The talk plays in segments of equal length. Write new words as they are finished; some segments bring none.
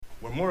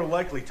we're more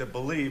likely to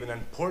believe an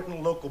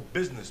important local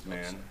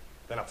businessman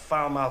than a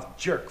foul-mouthed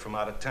jerk from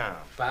out of town.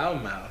 Foul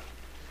mouth?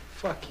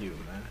 Fuck you,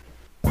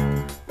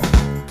 man.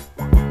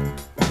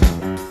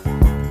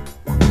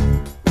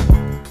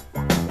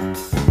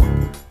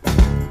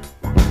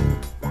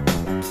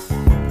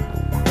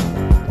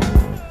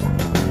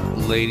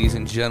 Ladies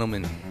and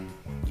gentlemen,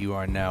 you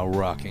are now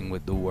rocking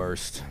with the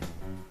worst.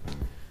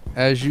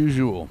 As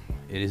usual,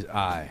 it is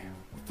I,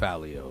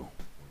 Fallio,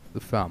 the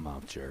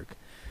foul-mouthed jerk,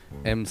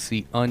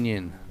 MC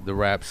Onion, the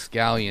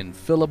rapscallion,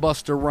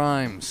 Filibuster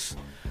Rhymes,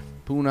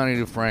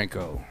 Punani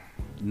DeFranco,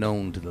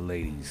 known to the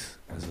ladies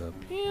as a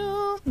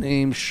pimp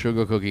named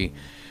Sugar Cookie.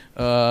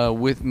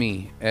 With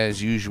me,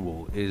 as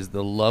usual, is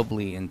the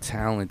lovely and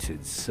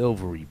talented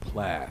Silvery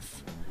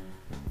Plath,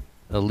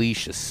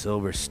 Alicia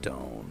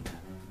Silverstone,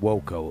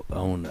 Woko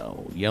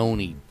Ono,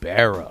 Yoni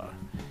Berra,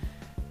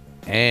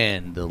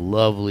 and the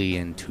lovely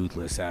and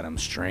toothless Adam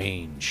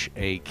Strange,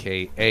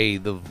 a.k.a.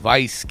 the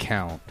Vice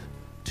Count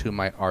to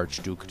my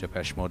Archduke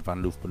Depeche Mode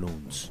Van Loof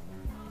Balloons,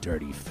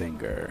 Dirty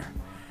Finger,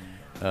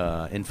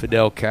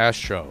 Infidel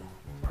Castro,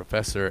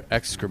 Professor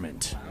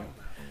Excrement,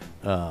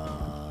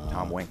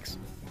 Tom Wanks.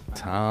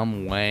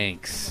 Tom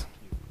Wanks.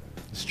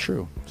 It's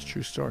true. It's a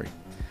true story.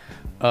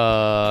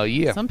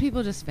 Yeah. Some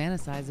people just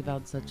fantasize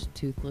about such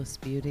toothless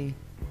beauty.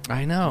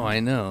 I know.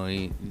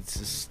 It's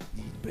just,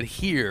 but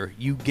here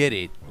you get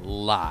it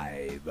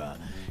live,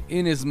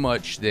 in as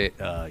much that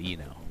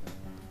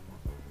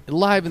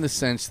live in the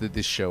sense that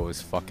this show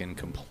is fucking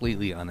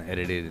completely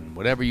unedited, and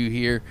whatever you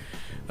hear,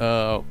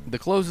 the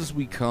closest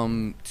we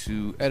come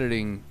to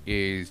editing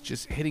is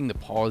just hitting the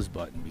pause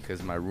button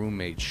because my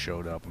roommate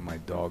showed up and my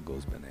dog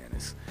goes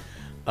bananas.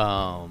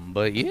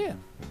 But yeah,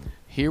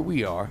 here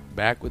we are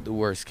back with the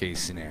worst case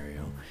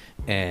scenario,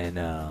 and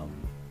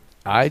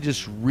I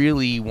just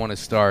really want to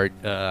start,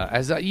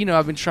 I've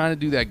been trying to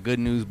do that good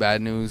news,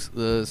 bad news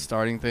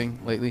starting thing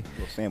lately.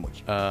 Little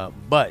sandwich.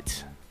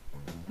 But,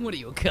 What are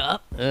you, a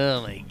cup?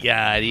 oh my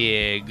God,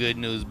 yeah, good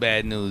news,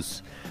 bad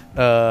news.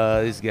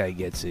 This guy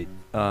gets it.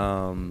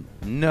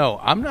 No,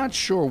 I'm not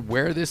sure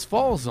where this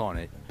falls on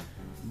it,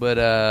 but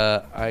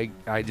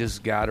I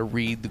just got to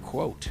read the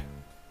quote.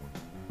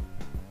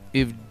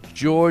 If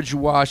George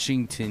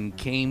Washington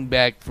came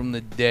back from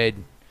the dead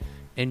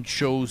and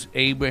chose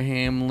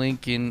Abraham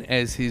Lincoln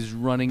as his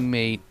running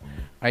mate,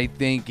 I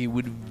think it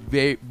would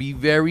be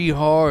very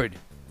hard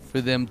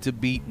for them to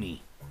beat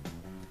me,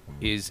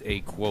 is a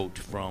quote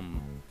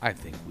from, I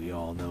think we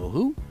all know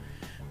who.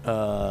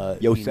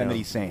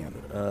 Yosemite Sam.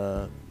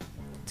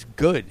 It's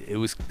good.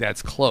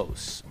 That's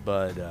close,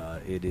 but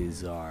it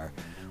is our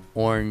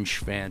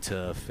orange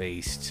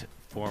Fanta-faced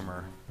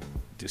former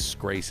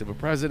disgrace of a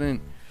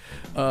president.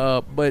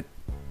 But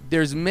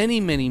there's many,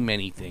 many,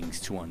 many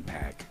things to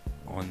unpack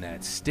on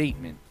that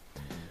statement,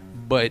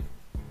 but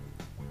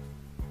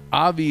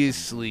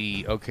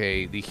obviously,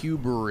 okay, the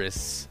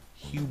hubris,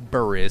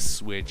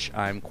 which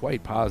I'm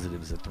quite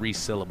positive is a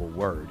 3-syllable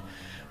word,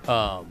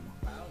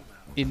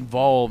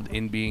 involved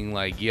in being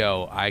like,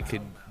 yo, I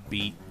could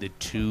beat the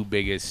 2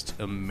 biggest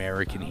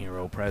American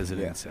hero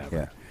presidents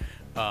ever,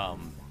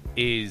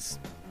 is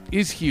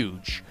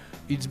huge.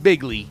 It's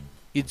bigly.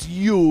 It's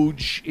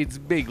huge. It's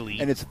bigly.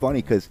 And it's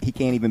funny because he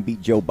can't even beat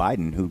Joe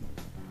Biden, who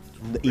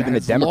even the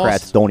has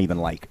Democrats lost. don't even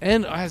like.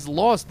 And has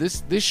lost.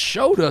 This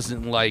show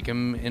doesn't like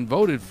him and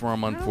voted for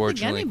him, I don't think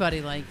unfortunately.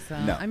 anybody likes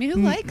him. No. I mean,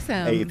 who likes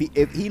him? Hey,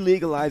 if he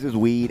legalizes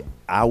weed,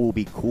 I will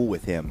be cool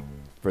with him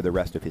for the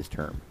rest of his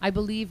term. I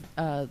believe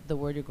the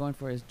word you're going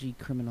for is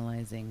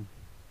decriminalizing.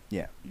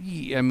 Yeah.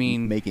 I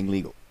mean, Making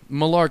legal.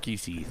 malarkey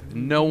teeth.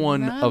 No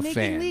one Not a making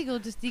fan. legal,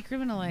 just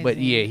decriminalizing. But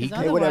yeah, he 'Cause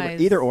could- Hey, whatever.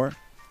 otherwise- Either or.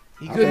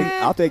 He I'll could. take,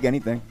 I'll take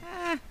anything.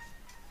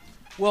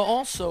 Well,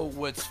 also,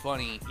 what's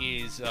funny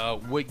is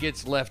what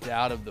gets left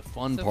out of the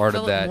fun So part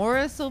Philip of that.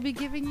 Morris will be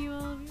giving you,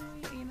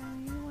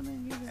 you want to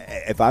give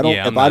it. If I don't,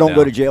 Yeah, if I'm I not don't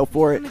go down. to jail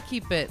for I'm it, gonna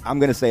keep it. I'm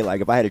gonna say,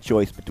 like, if I had a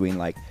choice between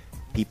like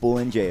people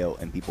in jail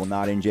and people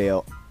not in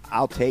jail,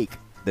 I'll take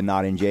the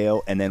not in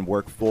jail and then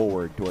work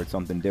forward towards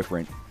something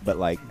different. But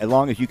like, as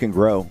long as you can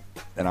grow,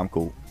 then I'm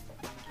cool.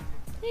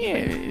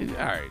 Yeah,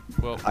 all right.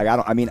 Well,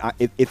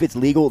 Like, if it's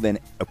legal, then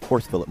of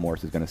course Philip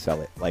Morris is going to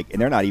sell it. Like,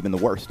 and they're not even the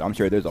worst. I'm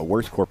sure there's a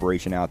worse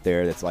corporation out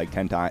there that's like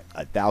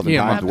 1,000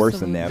 Yeah, times worse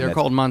than absolutely. them. they're That's-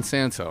 called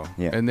Monsanto,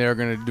 Yeah. and they're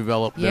going to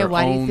develop Yeah, their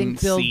why do own you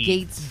think Bill seeds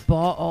Gates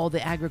bought all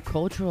the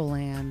agricultural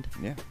land?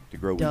 Yeah, to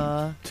grow weed.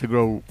 Duh.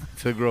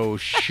 to grow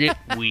shit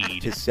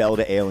weed. To sell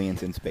to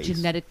aliens in space.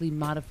 Genetically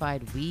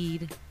modified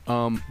weed.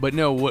 But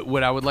no,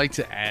 what I would like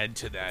to add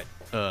to that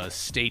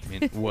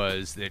statement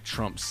was that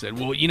Trump said,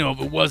 well, you know, if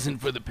it wasn't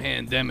for the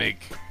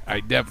pandemic, I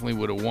definitely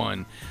would have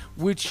won,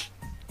 which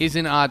is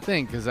an odd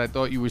thing because I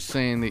thought you were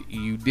saying that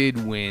you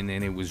did win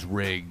and it was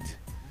rigged.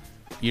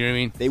 You know what I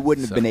mean? They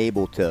wouldn't So- have been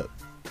able to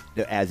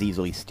as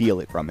easily steal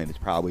it from him. Is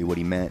probably what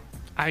he meant.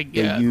 I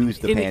They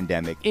used the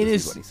pandemic.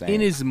 Is what he's saying.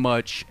 in as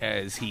much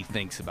as he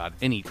thinks about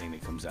anything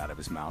that comes out of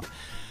his mouth.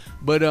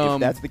 But If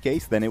that's the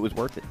case, then it was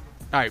worth it.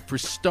 all right, for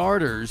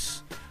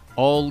starters,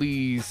 all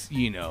these,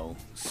 you know,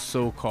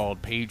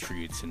 so-called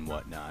patriots and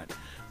whatnot,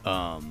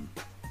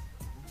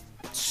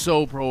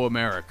 so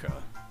pro-America,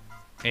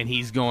 and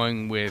he's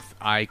going with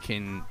I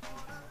can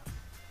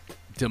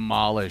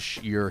demolish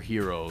your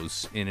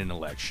heroes in an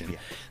election. Yeah.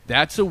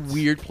 That's a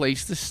weird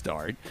place to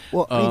start.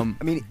 Well,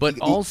 I mean, but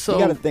also you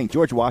got to think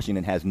George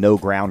Washington has no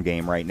ground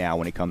game right now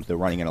when it comes to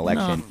running an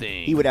election.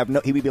 Nothing. He would have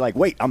He would be like,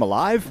 "Wait, I'm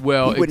alive."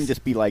 Well, he wouldn't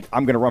just be like,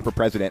 "I'm going to run for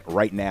president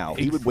right now."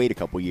 He would wait a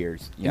couple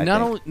years. Yeah,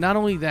 not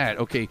only that.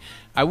 Okay,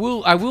 I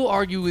will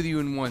argue with you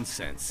in one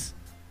sense.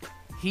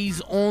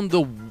 He's on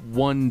the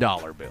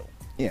 $1 bill.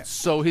 Yeah.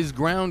 So his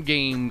ground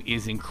game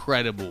is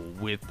incredible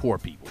with poor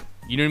people.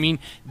 You know what I mean?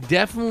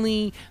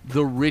 Definitely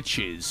the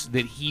riches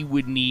that he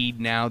would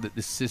need now that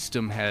the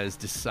system has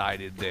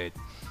decided that,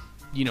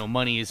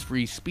 money is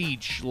free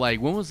speech. Like,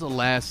 when was the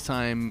last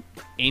time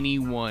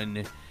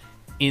anyone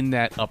in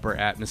that upper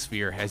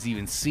atmosphere has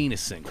even seen a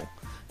single?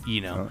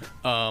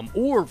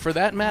 Or for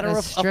that matter, At a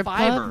a strip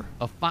fiver. club?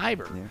 A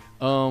fiver. Yeah.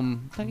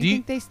 Don't you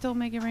think they still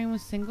make it rain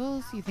with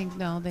singles? You think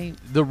they?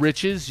 The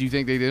riches, you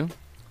think they do?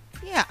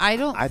 Yeah, I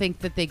don't think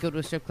that they go to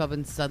a strip club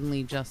and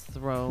suddenly just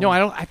throw. No, I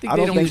don't. I think I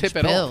they don't don't think- tip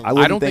at all. I I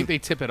wouldn't don't think think- they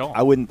tip at all.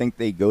 I wouldn't think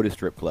they go to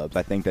strip clubs.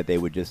 I think that they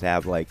would just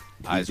have like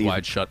Eyes these-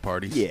 wide shut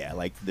parties. Yeah,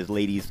 like this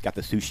lady's got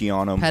the sushi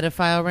on them,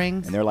 pedophile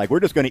rings. and they're like, "We're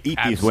just going to eat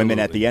these women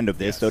at Absolutely. the end of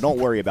this, Yes. so don't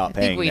worry about I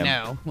paying think we them."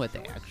 know what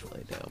they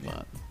actually do,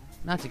 but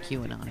not to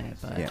QAnon it.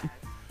 But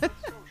Yeah.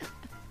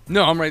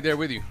 No, I'm right there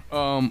with you.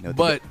 No,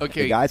 But the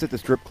okay, guys at the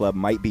strip club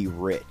might be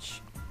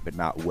rich, but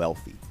not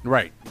wealthy.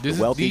 right. The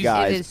wealthy It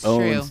guys is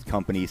owns true.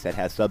 companies that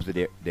has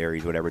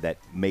subsidiaries, whatever, that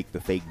make the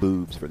fake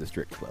boobs for the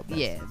strip club.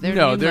 yeah, they're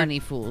No, new they're- money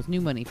fools.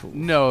 New money fools.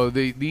 No,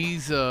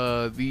 these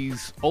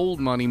old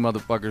money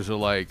motherfuckers are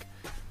like,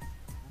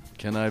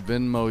 can I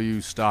Venmo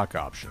you stock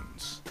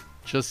options?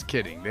 Just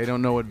kidding. They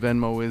don't know what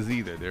Venmo is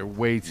either. They're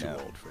way too No.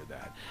 old for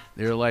that.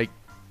 They're like,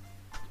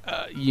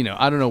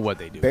 I don't know what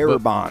they do. Bearer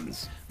but-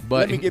 bonds.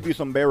 but- Let me give you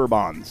some bearer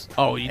bonds.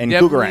 Oh, you and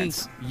definitely.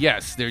 Cougarants.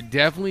 Yes, they're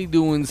definitely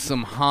doing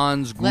some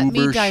Hans Let me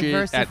Gruber shit at the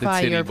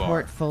diversify titty your bar.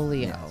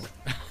 portfolio.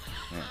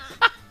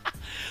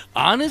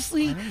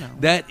 Honestly, I don't know.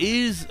 that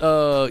is,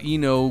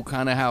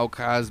 kind of how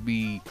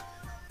Cosby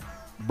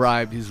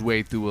bribed his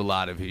way through a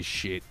lot of his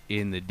shit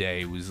in the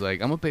day. It was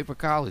like, I'm gonna pay for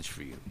college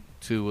for you.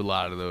 To a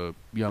lot of the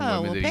young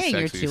Oh, women well, that he paying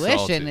your sexually tuition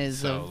assaulted. is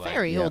So, a like,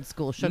 very yeah. old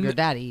school sugar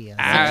daddy situation.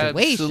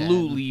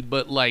 absolutely,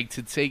 but like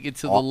to take it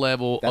to the All-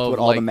 level That's of what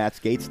all like the Matt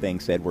Gates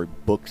things said were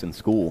books in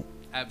school.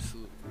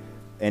 absolutely.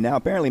 And now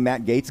apparently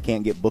Matt Gates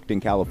can't get booked in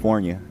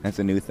California. That's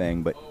a new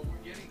thing, but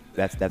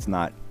that's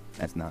not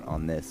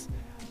on this.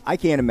 I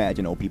can't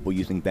imagine old people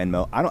using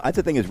Venmo. That's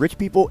the thing is, rich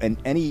people, and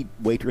any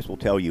waitress will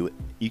tell you.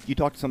 You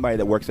talk to somebody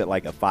that works at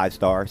like a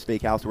 5-star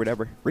steakhouse or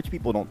whatever. Rich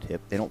people don't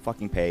tip. They don't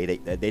fucking pay.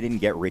 They didn't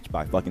get rich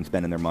by fucking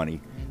spending their money.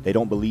 They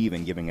don't believe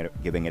in giving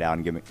it out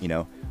and giving.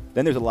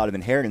 Then there's a lot of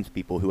inheritance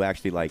people who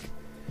actually like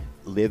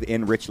live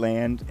in rich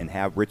land and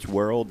have rich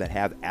world that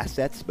have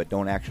assets but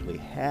don't actually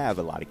have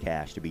a lot of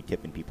cash to be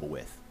tipping people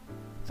with,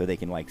 so they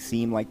can like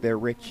seem like they're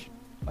rich.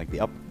 Like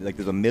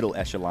there's a middle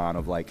echelon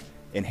of like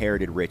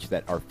inherited rich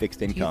that are fixed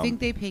Do you income. think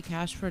they pay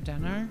cash for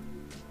dinner?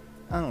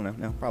 I don't know.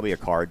 No, probably a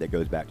card that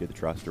goes back to the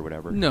trust or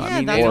whatever. No, Yeah, I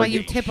mean that's they- why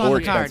you tip on or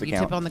the card. expense You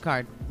account. tip on the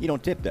card. You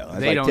don't tip though. It's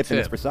They like don't tipping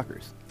is tip. for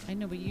suckers. I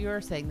know, but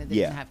you're saying that they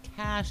Yeah. didn't have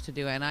cash to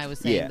do it, and I was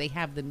saying Yeah. they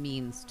have the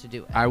means to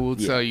do it. I will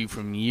Yeah. tell you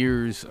from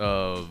years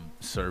of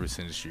service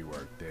industry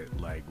work that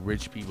like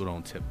rich people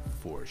don't tip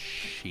for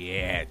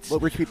shit. Well,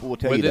 rich people will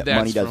tell Whether you that that's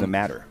money doesn't from-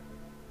 matter.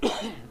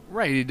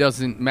 Right, it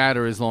doesn't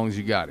matter as long as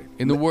you got it.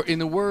 In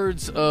the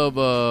words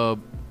of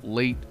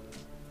late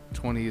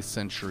 20th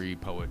century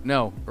poet,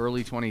 no,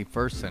 early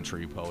 21st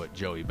century poet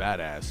Joey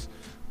Badass,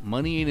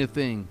 money ain't a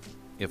thing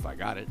if I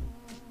got it.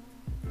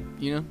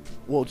 You know?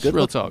 Well, Just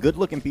real talk.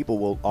 good-looking people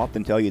will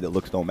often tell you that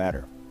looks don't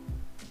matter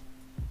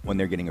when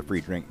they're getting a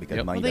free drink because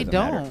Yep. money Well, they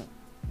doesn't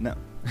don't. matter.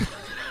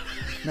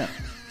 No. No.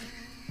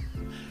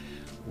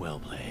 Well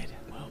played.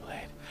 Well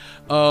played.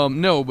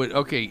 No, but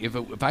okay, if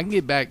I can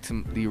get back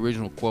to the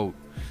original quote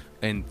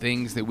and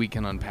things that we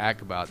can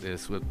unpack about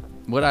this,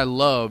 what I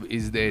love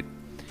is that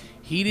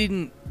he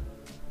didn't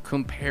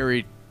compare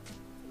it.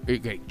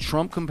 Okay,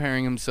 Trump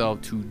comparing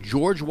himself to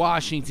George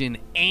Washington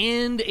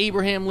and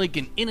Abraham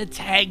Lincoln in a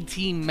tag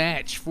team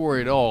match for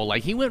it all.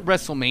 Like, he went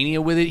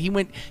WrestleMania with it. He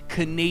went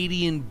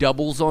Canadian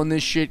doubles on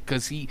this shit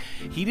because he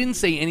didn't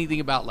say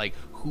anything about, like,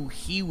 who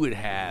he would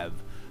have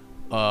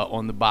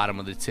on the bottom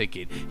of the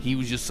ticket. He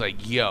was just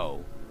like,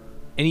 yo.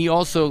 And he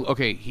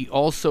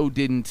also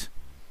didn't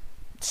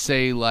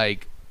say,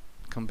 like,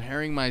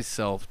 comparing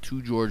myself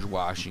to George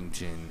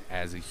Washington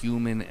as a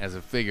human, as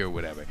a figure,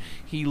 whatever.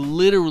 He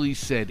literally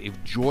said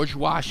if George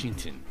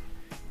Washington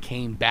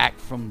came back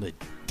from the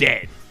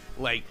dead,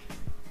 like,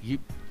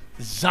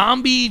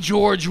 zombie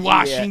George might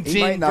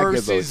Washington not give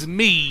versus those.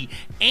 me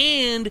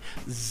and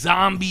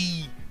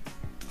zombie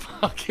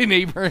fucking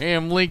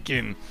Abraham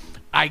Lincoln,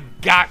 I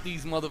got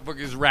these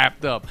motherfuckers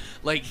wrapped up.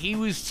 Like, he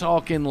was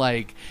talking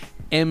like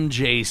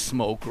MJ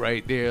smoke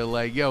right there.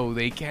 Like, yo,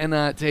 they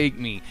cannot take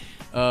me.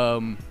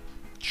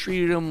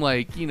 Treated him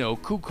like,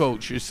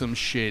 Kukoc or some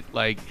shit.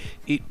 Like,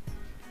 it,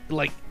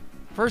 like,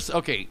 first,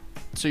 okay,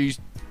 so you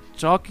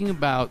talking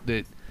about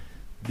that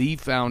the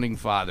founding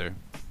father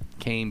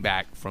came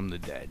back from the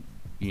dead,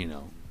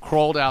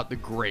 crawled out the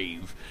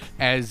grave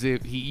as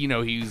if he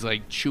was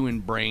like chewing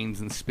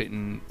brains and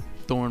spitting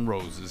thorn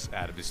roses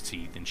out of his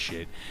teeth and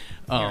shit.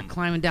 You're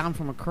climbing down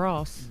from a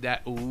cross. There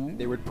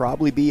would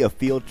probably be a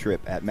field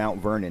trip at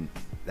Mount Vernon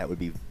that would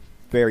be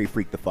very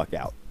freak the fuck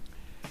out.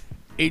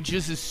 It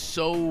just is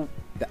so.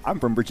 I'm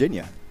from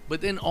Virginia. But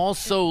then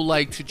also,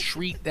 like, to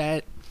treat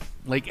that,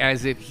 like,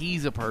 as if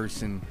he's a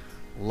person,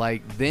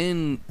 like,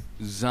 then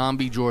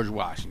zombie George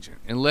Washington.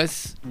 And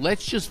let's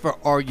just, for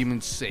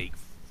argument's sake,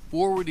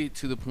 forward it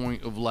to the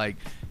point of, like,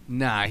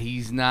 nah,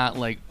 he's not,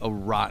 like, a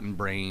rotten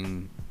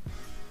brain,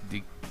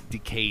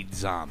 decayed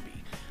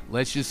zombie.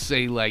 Let's just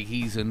say, like,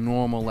 he's a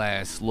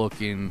normal-ass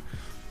looking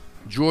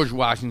George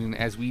Washington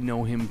as we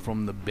know him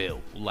from the Bill.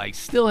 Like,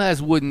 still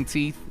has wooden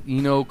teeth,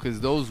 because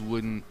those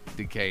wouldn't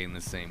decay in the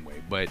same way.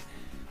 But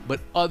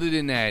other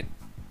than that,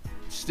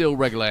 still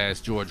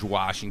regular-ass George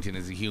Washington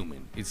as a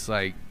human. It's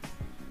like,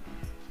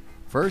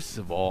 first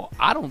of all,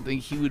 I don't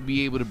think he would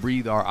be able to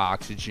breathe our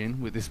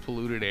oxygen with this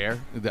polluted air.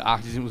 The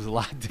oxygen was a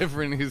lot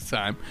different in his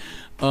time.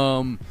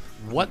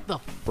 What the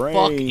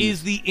fuck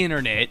is the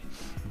internet?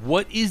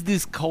 What is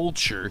this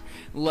culture?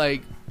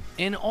 Like,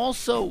 and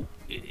also,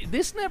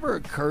 this never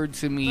occurred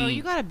to me. Bro,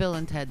 you gotta Bill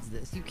and Ted's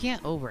this. You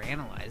can't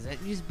overanalyze it.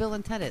 You just Bill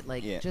and Ted it.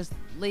 Like, just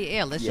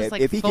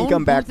like if he phone can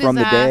come back booth from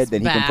his the dead, ass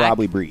then he can back.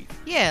 probably breathe.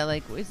 Yeah,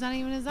 like, it's not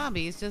even a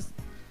zombie. It's just,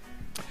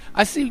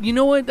 I see. You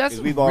know what? That's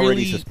We've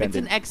already it's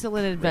suspended. an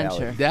excellent adventure.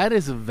 reality. That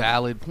is a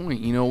valid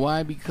point. You know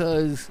why?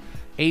 Because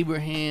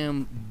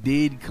Abraham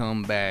did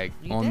come back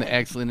He on did. the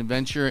Excellent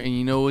Adventure, and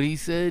you know what he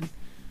said?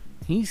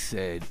 He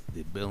said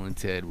that Bill and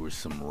Ted were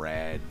some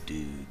rad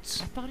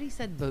dudes. I thought he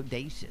said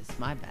bodacious.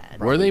 My bad.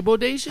 Were they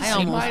bodacious? I He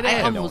almost, might I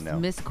have. almost know.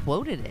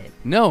 misquoted it.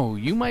 No,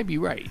 you might be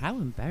right. How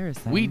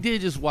embarrassing. We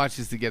did just watch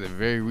this together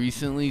very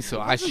recently, so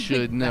I Wasn't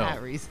should like know.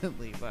 that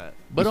recently, but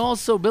But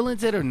also, Bill and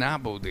Ted are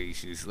not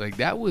bodacious. Like,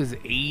 that was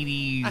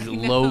 80s I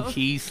know.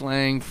 low-key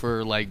slang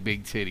for, like,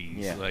 big titties.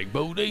 Yeah. Like,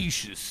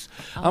 bodacious.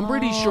 I'm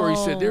pretty sure he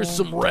said there's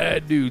some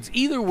rad dudes.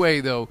 Either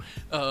way, though,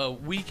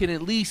 we can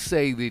at least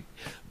say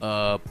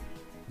that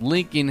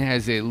Lincoln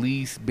has at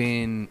least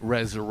been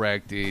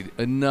resurrected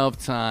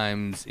enough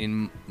times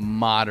in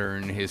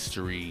modern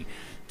history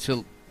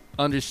to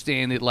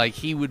understand that, like,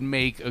 he would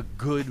make a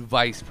good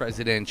vice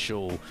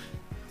presidential.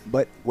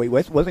 But wait,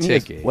 wasn't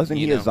Ticket, he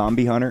you a know.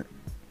 zombie hunter?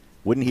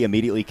 Wouldn't he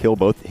immediately kill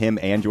both him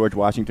and George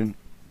Washington?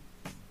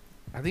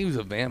 I think he was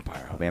a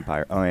vampire.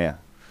 Vampire. Oh yeah.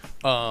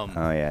 Oh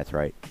yeah, that's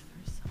right.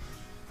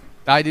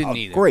 I didn't Oh,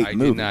 either. great I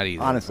movie. did not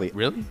either. Honestly,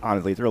 Really?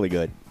 Honestly, it's really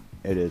good.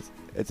 It is.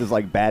 It's just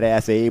like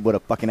badass Abe with a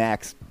fucking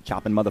axe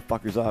chopping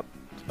motherfuckers up.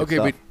 It's good Okay,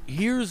 stuff. but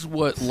here's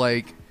what,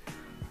 like,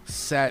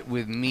 sat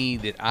with me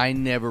that I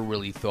never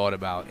really thought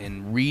about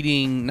in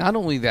reading not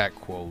only that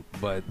quote,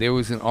 but there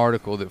was an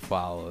article that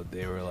followed.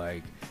 They were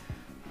like,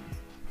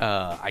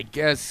 I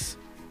guess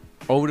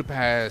over the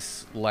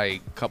past,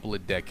 like, couple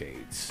of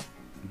decades,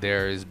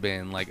 there has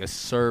been, like, a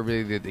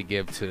survey that they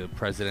give to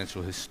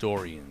presidential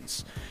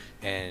historians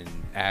and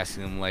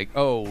asking them, like,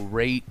 oh,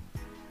 rate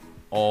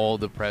all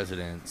the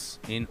presidents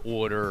in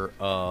order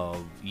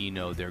of,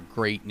 their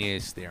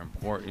greatness, their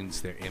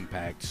importance, their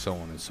impact, so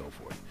on and so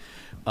forth.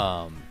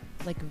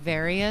 like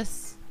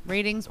various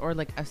ratings or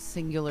like a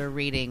singular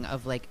rating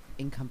of like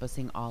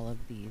encompassing all of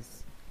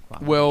these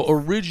qualities? Well,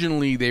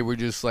 originally they were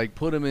just like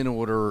put them in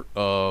order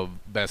of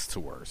best to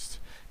worst.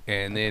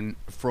 And then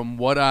from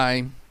what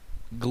I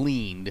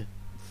gleaned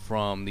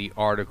from the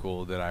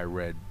article that I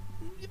read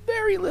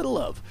very little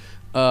of,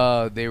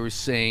 they were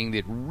saying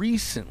that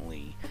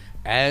recently,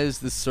 as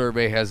the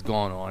survey has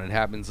gone on, it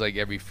happens like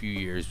every few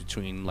years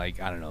between like,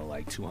 I don't know,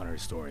 like 200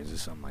 historians or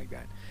something like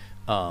that.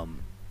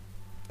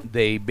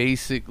 They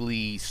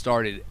basically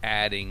started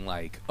adding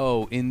like,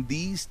 oh, in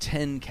these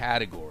 10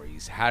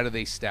 categories, how do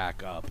they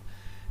stack up?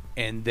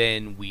 And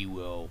then we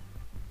will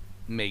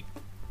make,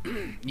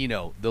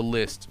 the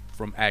list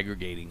from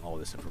aggregating all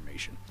this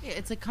information. Yeah,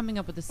 it's like coming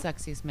up with the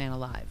sexiest man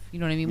alive. You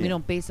know what I mean? We Yeah.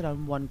 don't base it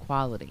on one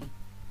quality.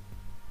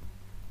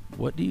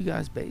 What do you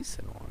guys base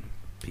it on?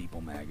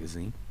 People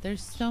Magazine.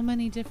 There's so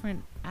many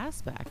different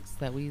aspects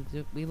that we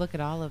look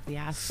at all of the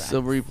aspects.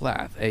 Silvery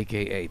Plath,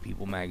 a.k.a.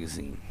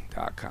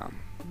 peoplemagazine.com.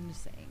 I'm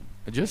just saying.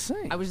 Just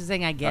saying. I was just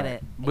saying I get All it.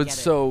 right. I But get it.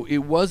 so it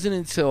wasn't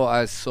until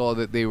I saw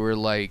that they were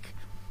like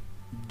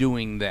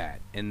doing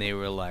that, and they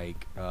were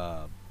like,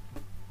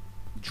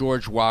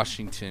 George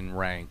Washington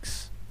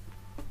ranks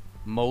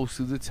most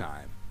of the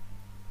time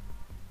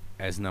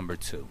as number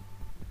 2.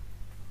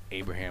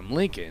 Abraham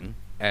Lincoln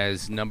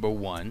as number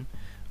 1,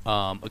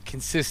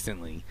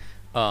 consistently.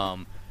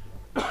 And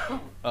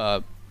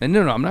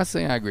no, I'm not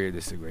saying I agree or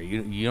disagree.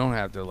 You don't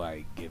have to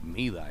like give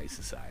me the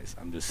exercise.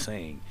 I'm just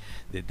saying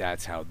that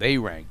that's how they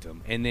ranked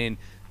them. And then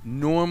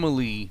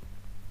normally,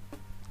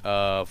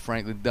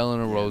 Franklin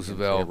Delano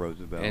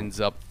Roosevelt ends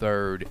up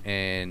 3rd,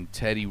 and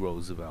Teddy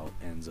Roosevelt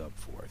ends up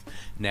 4th.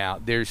 Now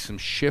there's some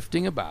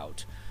shifting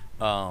about,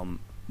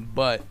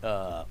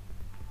 but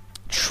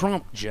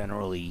Trump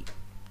generally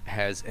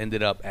has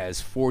ended up as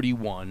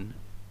 41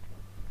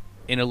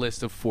 in a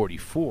list of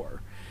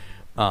 44.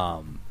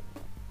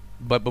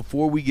 But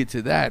before we get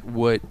to that,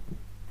 what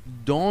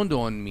dawned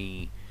on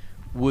me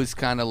was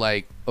kind of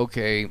like,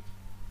 okay,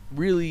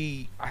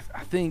 really,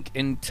 I think,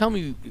 and tell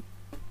me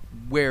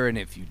where and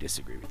if you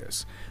disagree with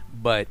this,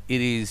 but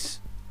it is,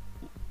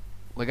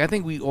 like, I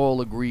think we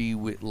all agree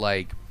with,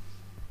 like,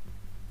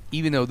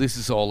 even though this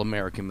is all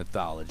American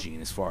mythology,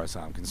 and as far as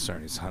I'm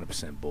concerned, it's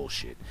 100%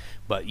 bullshit,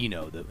 but, you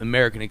know, the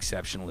American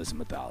exceptionalism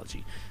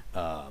mythology,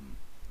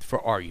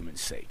 for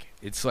argument's sake,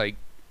 it's like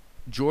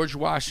George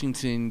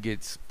Washington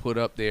gets put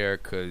up there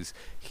because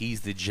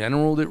he's the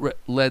general that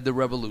led the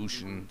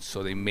revolution,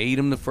 so they made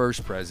him the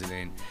first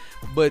president,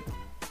 but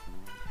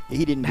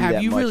he didn't do have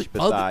that you much really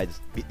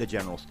besides the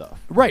general stuff.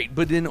 Right,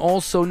 but then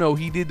also, no,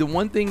 he did the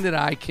one thing that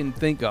I can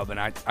think of, and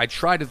I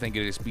tried to think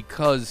of this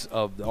because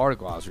of the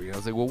article I was reading. I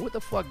was like, well, what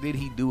the fuck did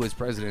he do as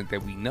president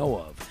that we know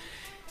of?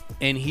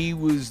 And he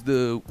was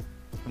the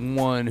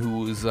one who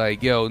was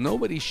like, yo,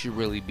 nobody should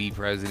really be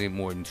president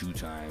more than 2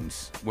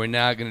 times. We're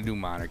not going to do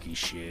monarchy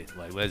shit.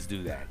 Like, let's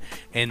do that.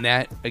 And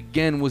that,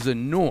 again, was a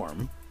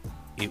norm.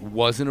 It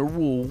wasn't a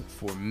rule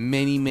for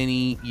many,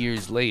 many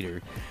years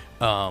later.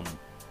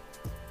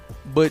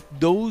 But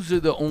those are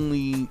the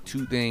only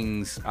 2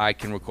 things I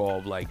can recall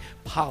of, like,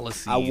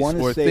 policies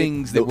or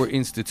things that were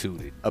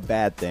instituted. A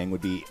bad thing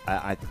would be,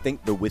 I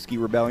think, the Whiskey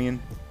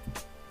Rebellion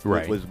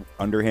was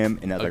under him,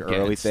 and that was like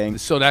early thing.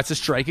 So that's a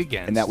strike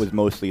against. And that was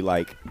mostly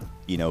like,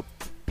 you know,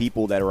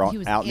 people that are out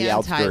in the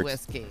outskirts.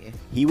 Whiskey.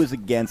 He was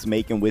against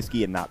making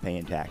whiskey and not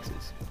paying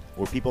taxes.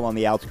 Where people on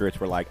the outskirts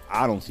were like,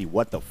 I don't see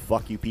what the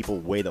fuck you people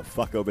way the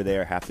fuck over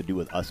there have to do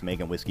with us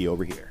making whiskey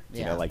over here.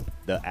 You know, like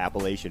the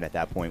appellation at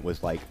that point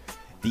was like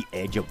the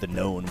edge of the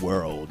known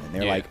world. And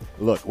they're like,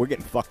 look, we're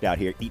getting fucked out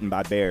here, eaten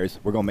by bears.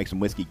 We're going to make some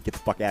whiskey. Get the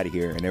fuck out of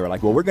here. And they were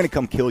like, well, we're going to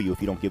come kill you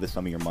if you don't give us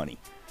some of your money.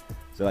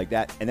 So like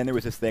that. And then there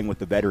was this thing with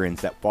the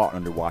veterans that fought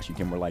under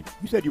Washington. Were like,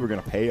 you said you were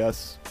going to pay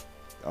us.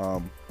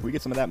 Can we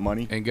get some of that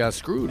money? And got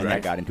screwed, and right?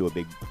 that got into a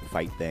big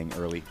fight thing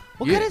early.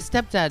 What kind of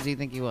stepdad do you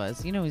think he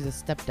was? You know, he's a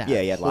stepdad.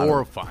 Yeah, he had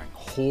horrifying.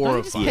 Don't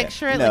you just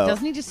picture it? No. Like,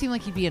 doesn't he just seem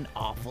like he'd be an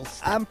awful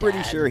stepdad? I'm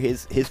pretty sure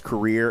his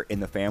career in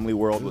the family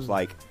world was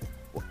like,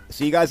 well,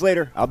 see you guys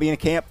later. I'll be in a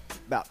camp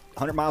about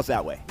 100 miles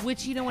that way.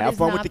 Which, you know what, Have is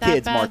fun not with the that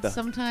kids, bad Martha.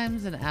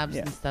 sometimes. An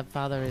absent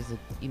stepfather is,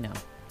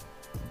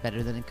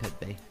 better than it could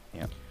be.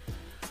 Yeah.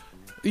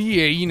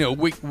 Yeah, you know,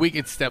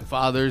 wicked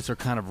stepfathers are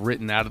kind of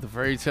written out of the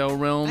fairy tale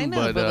realm, I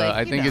know, but like,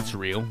 I think know. it's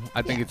real.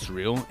 I think it's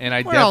real, and I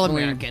We're definitely all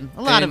American.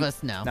 A lot of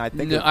us know. No, I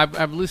think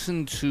I've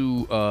listened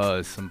to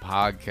some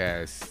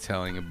podcasts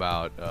telling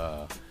about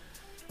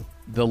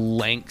the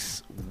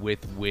lengths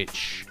with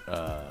which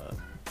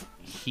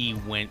he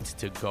went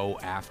to go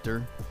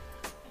after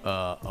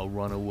a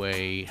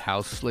runaway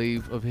house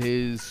slave of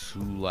his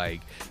who,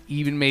 like,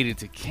 even made it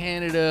to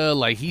Canada.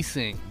 Like, he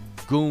sent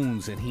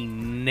goons, and he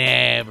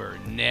never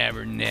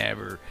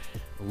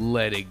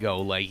let it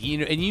go. Like, you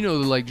know, and you know,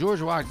 like,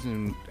 George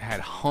Washington had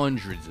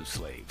hundreds of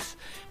slaves,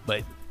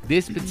 but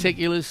this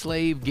particular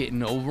slave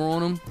getting over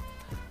on him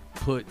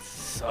put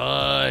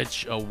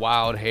such a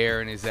wild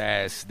hair in his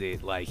ass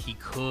that, like, he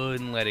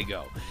couldn't let it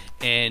go.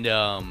 And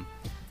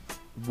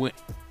when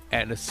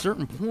at a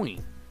certain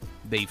point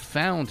they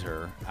found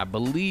her, I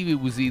believe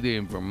it was either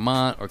in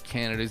Vermont or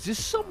Canada. It's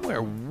just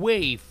somewhere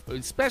way,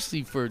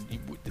 especially for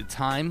the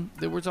time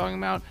that we're talking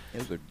about,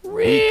 it was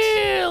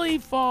really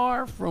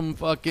far from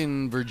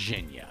fucking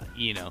Virginia,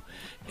 you know.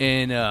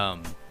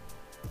 And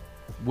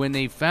when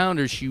they found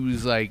her, she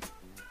was like,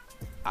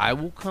 I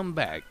will come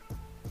back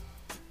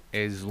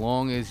as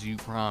long as you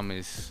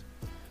promise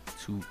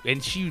to.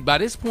 And she, by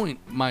this point,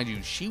 mind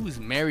you, she was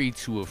married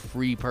to a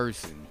free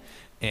person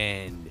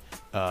and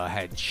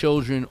had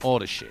children, all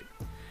the shit.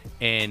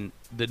 And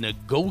the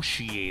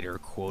negotiator,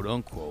 quote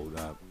unquote,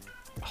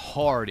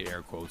 hard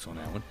air quotes on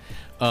that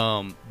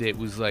one, that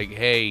was like,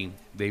 hey,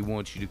 they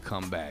want you to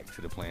come back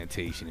to the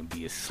plantation and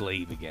be a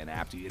slave again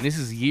after you. And this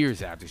is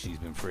years after she's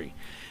been free.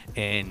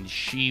 And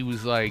she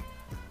was like,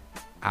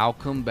 I'll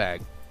come back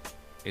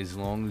as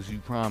long as you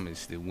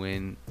promise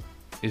that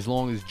as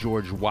long as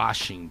George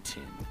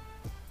Washington,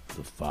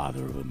 the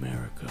father of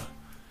America,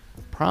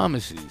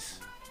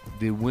 promises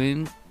that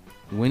when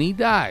he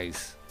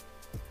dies,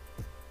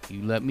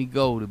 you let me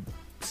go to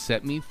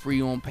set me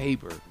free on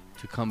paper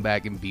to come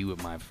back and be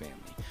with my family.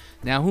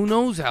 Now, who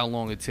knows how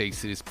long it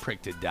takes for this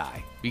prick to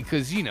die?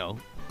 Because, you know,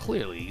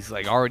 clearly he's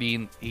like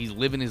he's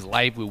living his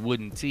life with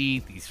wooden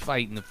teeth. He's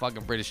fighting the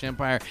fucking British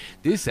Empire.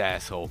 This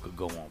asshole could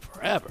go on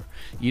forever,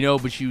 you know.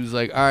 But she was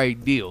like, all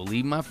right, deal.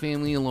 Leave my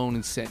family alone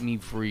and set me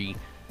free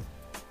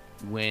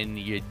when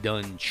you're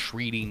done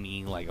treating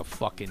me like a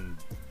fucking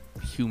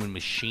human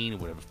machine or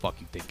whatever the fuck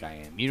you think I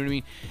am. You know what I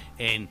mean?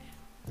 And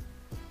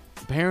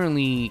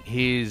apparently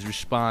his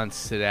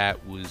response to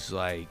that was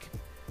like,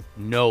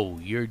 no,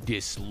 your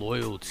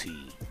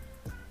disloyalty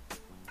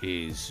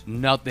is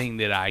nothing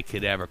that I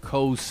could ever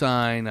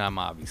co-sign. I'm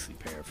obviously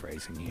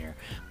paraphrasing here,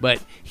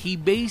 but he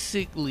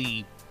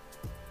basically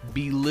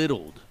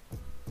belittled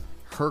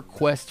her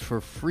quest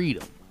for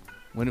freedom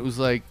when it was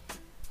like,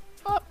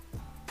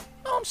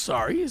 oh I'm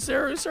sorry. Is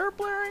there a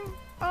blaring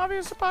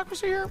obvious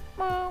hypocrisy here?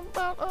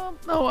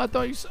 No, I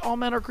thought all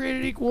men are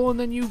created equal, and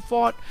then you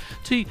fought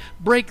to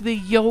break the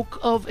yoke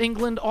of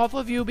England off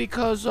of you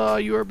because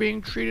you are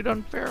being treated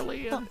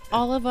unfairly. And,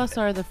 All of us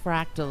are the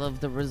fractal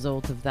of the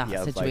result of that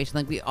Yeah, it's situation.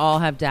 Like, we all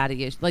have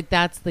daddy issues. Like,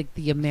 that's like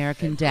the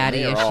American daddy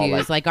they are all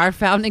issues. Like, our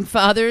founding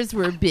fathers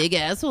were big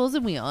assholes,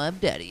 and we all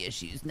have daddy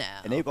issues now.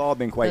 And they've all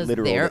been quite 'Cause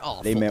literal. they're that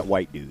awful. They meant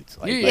white dudes.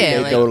 Like, Yeah, they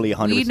like, totally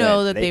 100%. we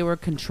know that they were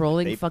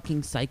controlling they-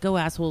 fucking psycho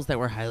assholes that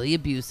were highly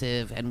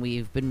abusive, and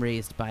we've been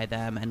raised by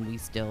them, and we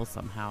still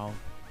somehow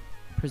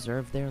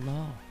preserve their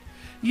law.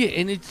 yeah,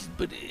 and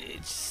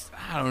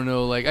I don't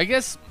know. Like, I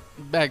guess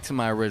back to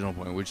my original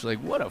point, which, like,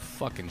 what a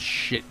fucking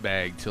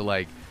shitbag to,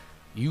 like,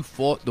 you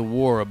fought the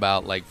war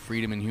about, like,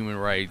 freedom and human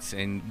rights,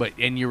 and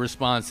your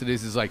response to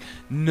this is like,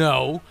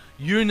 no,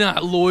 you're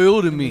not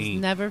loyal to me.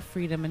 There's never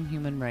freedom and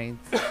human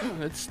rights.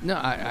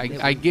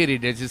 I get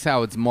it. It's just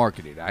how it's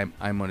marketed. I'm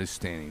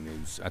understanding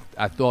this.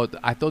 I thought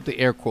the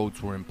air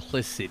quotes were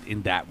implicit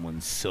in that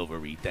one,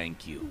 Silvery.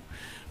 Thank you.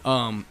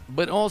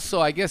 But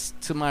also, I guess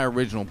to my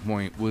original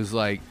point was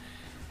like,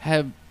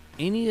 have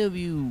any of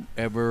you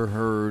ever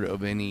heard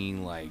of any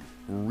like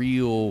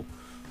real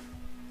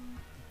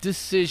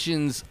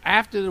decisions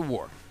after the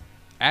war,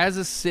 as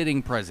a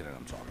sitting president?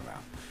 I'm talking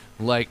about,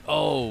 like,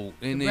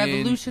 and then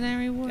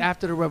Revolutionary War?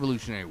 after the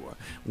Revolutionary War,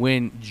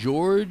 when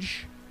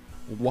George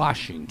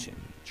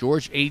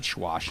H.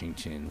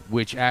 Washington,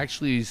 which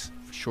actually is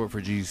short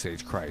for Jesus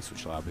H. Christ,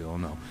 which a lot of people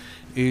don't know,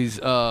 is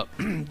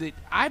that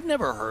I've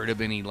never heard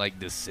of any like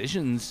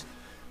decisions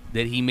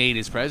that he made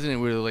as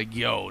president where they're like,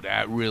 yo,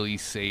 that really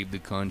saved the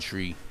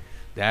country,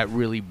 that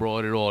really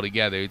brought it all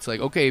together. It's like,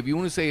 okay, if you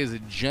want to say as a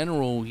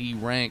general he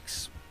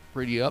ranks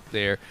pretty up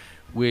there,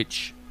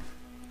 which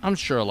I'm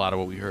sure a lot of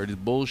what we heard is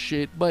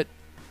bullshit, but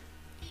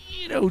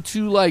you know,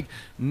 to like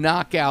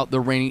knock out the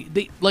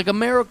reigning, like,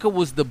 America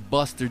was the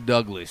Buster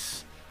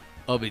Douglas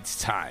of its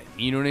time.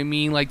 You know what I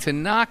mean? Like, to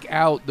knock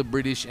out the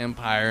British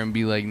Empire and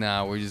be like,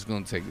 nah, we're just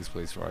going to take this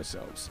place for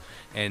ourselves,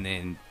 and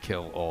then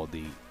kill all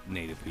the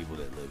native people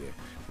that live here.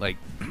 Like,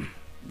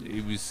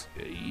 it was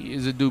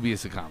a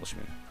dubious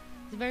accomplishment.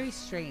 It's very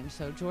strange.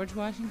 So George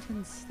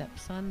Washington's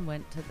stepson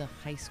went to the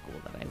high school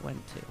that I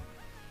went to.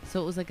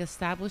 So it was like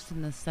established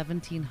in the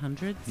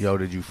 1700s. Yo,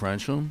 did you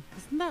French him?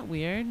 Isn't that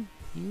weird?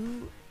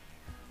 You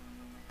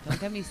don't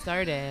get me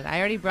started. I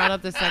already brought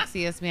up the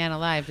sexiest man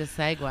alive to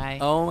segue.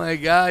 Oh my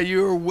God,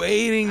 you were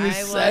waiting to I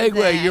segue.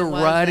 wasn't, You're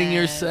riding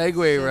your wasn't.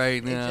 segue Just-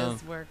 right now. It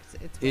just worked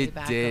its way It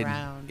back did.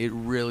 around. It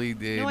really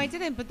did. No, I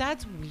didn't, but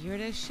that's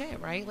weird as shit,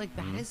 right? Like,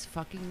 Mm-hmm. that is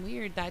fucking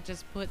weird. That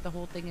just put the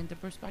whole thing into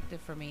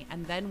perspective for me.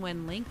 And then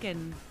when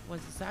Lincoln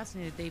was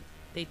assassinated,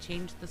 they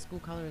changed the school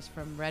colors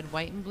from red,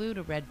 white, and blue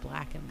to red,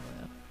 black, and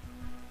blue.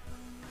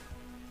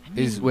 I mean,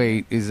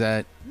 Is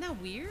that? isn't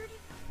that weird?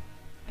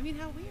 I mean,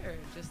 how weird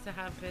just to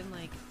have been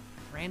like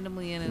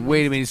randomly in an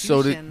Wait a minute. So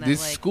institution that,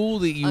 this like, school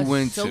that you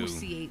went to,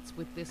 associates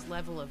with this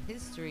level of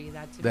history,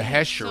 that to the me is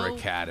Hesher so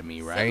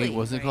Academy, right? silly,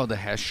 Wasn't it right? called the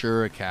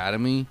Hesher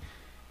Academy,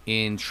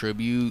 in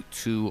tribute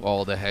to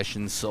all the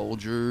Hessian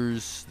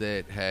soldiers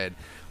that had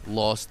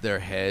lost their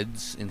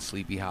heads in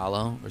Sleepy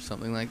Hollow or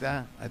something like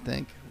that? I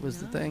think was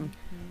the thing.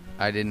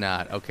 I did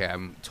not. Okay,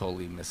 I'm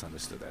totally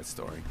misunderstood that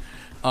story.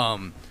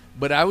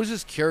 But I was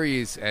just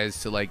curious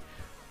as to, like,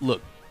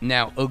 look,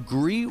 now,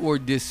 agree or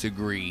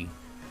disagree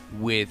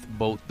with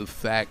both the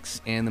facts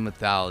and the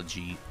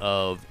mythology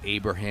of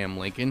Abraham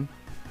Lincoln,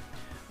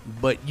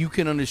 but you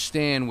can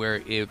understand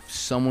where if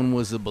someone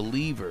was a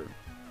believer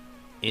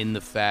in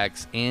the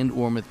facts and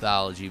or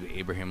mythology of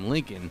Abraham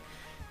Lincoln,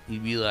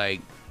 he'd be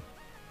like,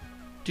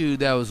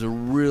 dude, that was a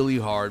really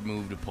hard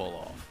move to pull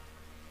off.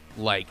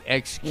 Like,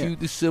 execute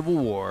the Civil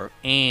War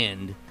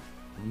and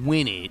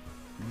win it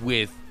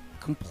with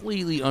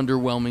completely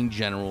underwhelming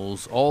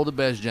generals. All the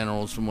best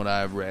generals, from what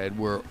I've read,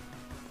 were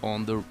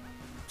on the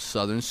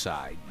southern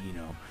side, you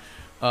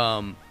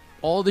know.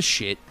 All the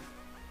shit.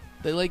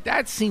 They, like,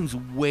 that seems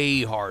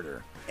way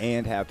harder.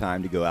 And have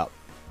time to go out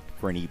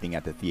for an evening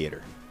at the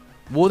theater.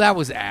 Well, that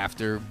was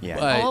after. Yeah.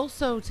 But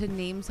Also, to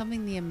name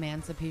something the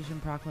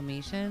Emancipation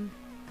Proclamation,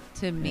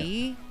 to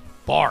me,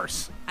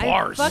 bars.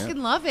 I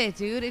fucking love it,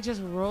 dude. It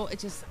just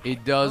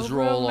It does over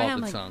roll and off over,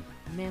 the like, tongue.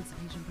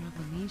 Emancipation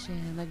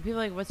Proclamation. Like, people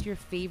are like, what's your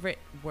favorite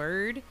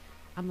word?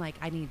 I'm like,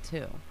 I need two.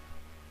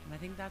 And I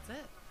think that's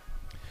it.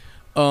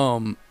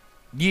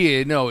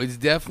 Yeah, no, it's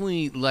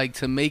definitely, like,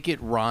 to make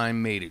it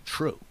rhyme made it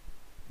true,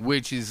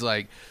 which is,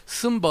 like,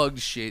 some bug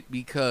shit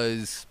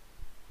because,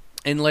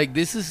 and, like,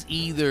 this is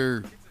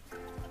either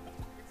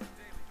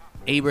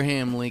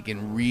Abraham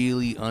Lincoln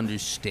really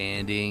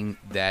understanding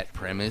that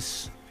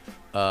premise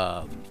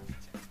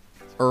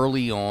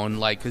early on,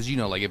 like, because, you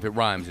know, like, if it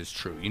rhymes, it's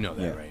true. You know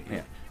that, Yeah, right?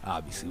 yeah.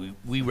 Obviously,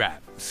 we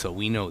rap, so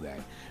we know that.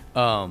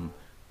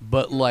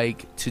 But,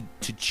 like, to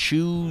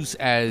choose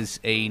as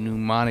a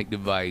mnemonic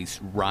device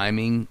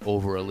rhyming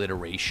over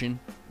alliteration,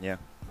 Yeah.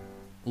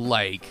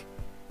 like,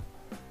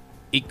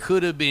 it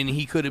could have been,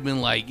 he could have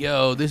been like,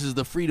 yo, this is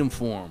the freedom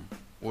form,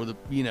 or the,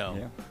 you know,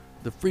 Yeah.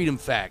 the freedom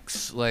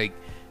facts. Like,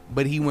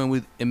 but he went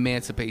with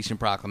Emancipation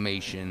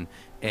Proclamation,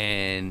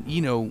 and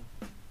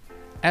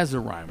as a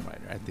rhyme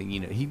writer, I think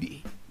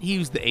he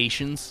used the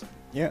Asians.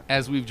 Yeah.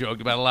 As we've joked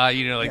about a lot,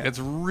 Yeah. that's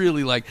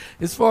really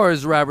as far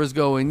as rappers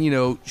go,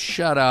 and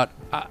shout out.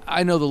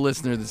 I know the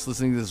listener that's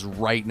listening to this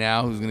right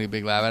now who's gonna get a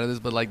big laugh out of this,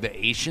 but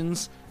the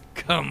Asians,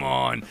 come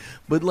on.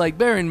 But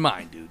bear in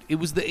mind, dude, it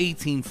was the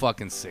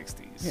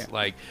 1860s.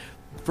 Yeah.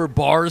 For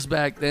bars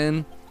back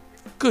then,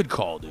 good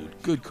call, dude.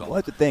 Good call. Well,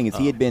 that's the thing is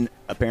he had been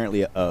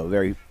apparently a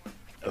very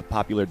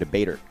popular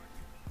debater,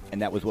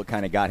 and that was what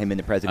kind of got him in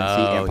the presidency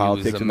Oh, he and was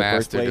politics a in the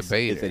first master place.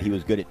 debater. Is that he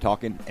was good at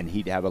talking, and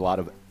he'd have a lot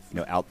of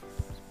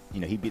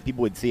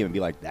people would see him and be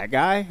like, "That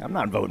guy, I'm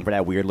not voting for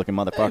that weird looking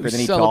motherfucker." was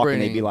Then he'd talk,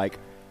 and they'd celebrating- be like,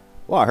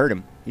 "Well, I heard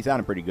him. He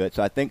sounded pretty good."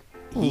 So I think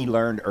he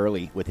learned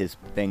early with his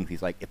things.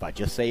 He's like, "If I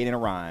just say it in a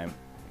rhyme,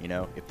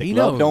 if the He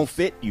glove knows. don't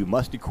fit, you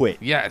must quit."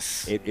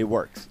 Yes. It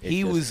works. It's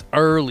He just- was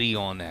early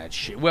on that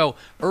shit. Well,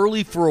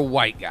 early for a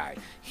white guy.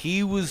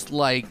 He was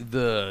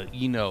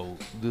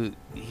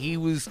he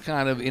was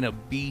kind of in a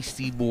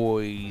Beastie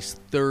Boys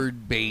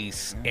third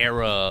base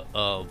era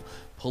of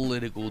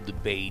political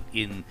debate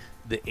in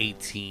the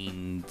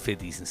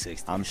 1850s and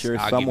 60s. I'm sure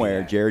I'll give you somewhere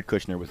that. Jared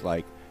Kushner was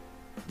like,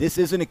 "This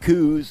isn't a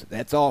coos.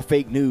 That's all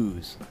fake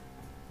news.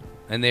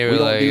 And they were We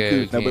don't like, do yeah, you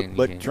coups." No, can't- you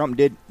but can't. Trump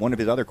did. One of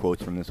his other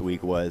quotes from this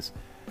week was,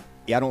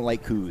 "Yeah, I don't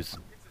like coups."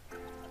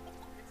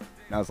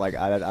 And I was like,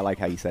 I like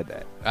how you said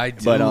that. I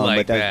do but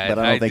like that, that. But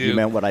I don't think you do.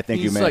 meant what I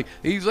think he's you meant.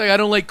 He's like, I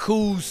don't like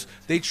coups.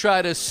 They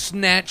try to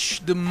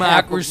snatch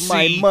democracy.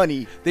 Half of my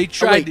money. They Oh,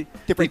 tried wait,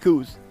 different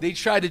coups. They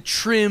tried to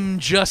trim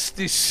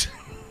justice.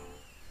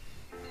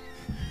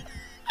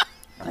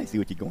 I see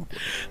what you're going for.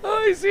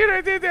 Oh, you see what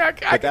I did there? I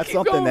But that's keep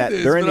something going that with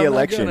this, during but the I'm not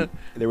election gonna.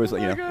 there was Oh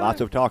my God. lots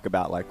of talk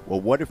about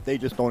well, what if they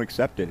just don't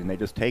accept it and they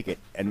just take it?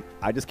 And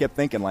I just kept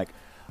thinking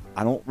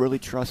I don't really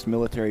trust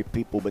military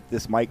people, but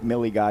this Mike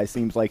Milley guy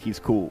seems like he's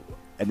cool.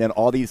 And then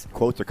all these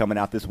quotes are coming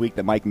out this week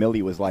that Mike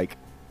Milley was like,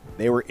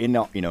 they were in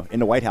the in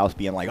the White House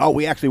being like, "Oh,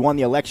 we actually won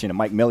the election," and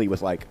Mike Milley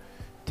was like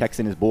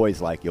texting his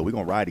boys like, "Yo, we're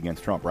gonna ride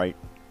against Trump, right?"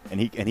 And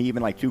he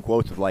even two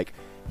quotes of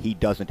he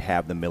doesn't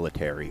have the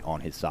military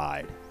on his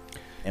side.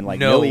 And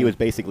No. Milley was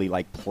basically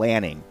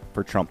planning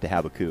for Trump to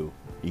have a coup,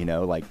 and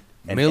the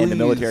Milley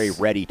military is-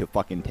 ready to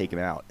fucking take him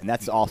out, and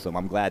that's awesome.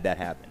 I'm glad that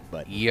happened,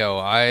 but Yo,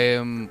 I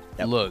am.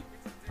 Yep. Look,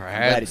 I'm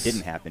perhaps glad it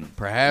didn't happen.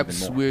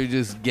 Perhaps even more. we're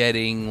just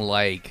getting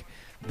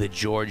the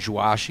George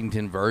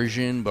Washington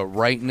version, but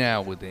right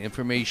now, with the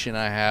information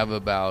I have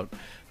about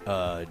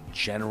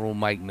General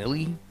Mike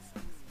Milley,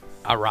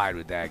 I ride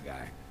with that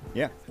guy.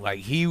 Yeah.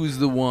 He was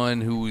the one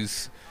who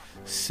was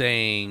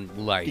saying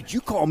Did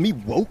you call me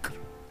woke?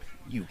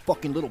 You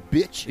fucking little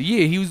bitch.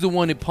 Yeah, he was the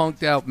one that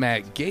punked out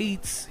Matt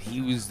Gaetz.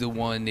 He was the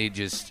one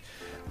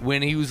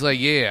when he was like,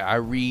 yeah, I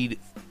read,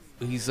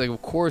 he's like,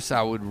 of course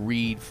I would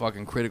read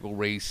fucking critical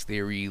race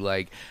theory.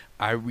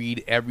 I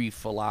read every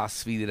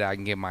philosophy that I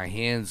can get my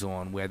hands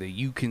on, whether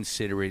you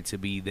consider it to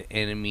be the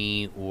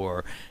enemy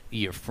or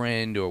your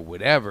friend or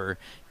whatever.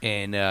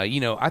 And,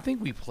 I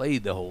think we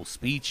played the whole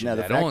speech Now, of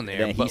the that fact on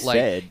there. that but he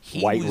said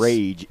white was-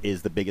 rage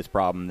is the biggest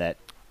problem that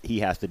he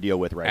has to deal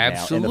with right now. And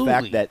Absolutely. the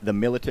fact that the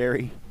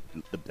military,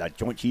 the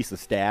Joint Chiefs of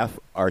Staff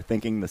are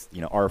thinking this,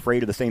 are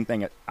afraid of the same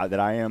thing that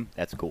I am,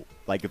 that's cool.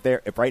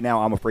 If right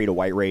now I'm afraid of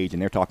white rage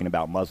and they're talking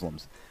about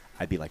Muslims,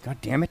 I'd be like, God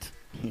damn it.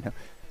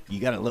 You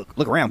got to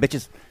look around,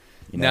 bitches.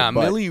 Nah,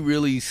 but- Millie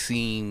really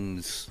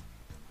seems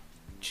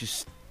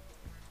just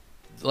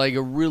like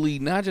a really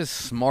not just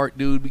smart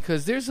dude,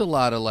 because there's a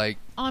lot of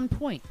On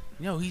point.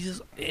 he's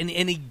just and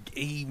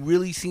he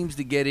really seems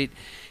to get it.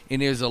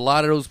 And there's a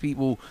lot of those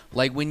people,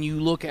 when you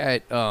look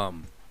at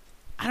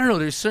I don't know,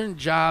 there's certain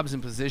jobs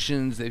and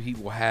positions that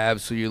people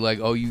have, so you're like,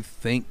 oh, you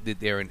think that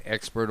they're an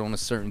expert on a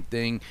certain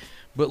thing,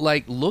 but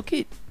look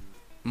at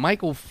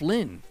Michael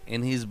Flynn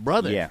and his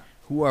brother, Yeah.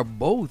 who are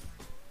both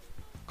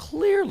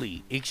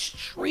clearly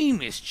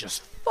extremists,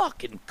 just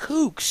fucking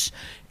kooks,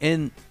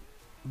 and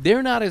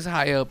they're not as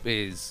high up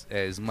as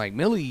Mike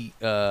Milley,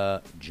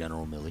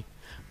 General Milley,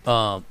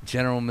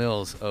 General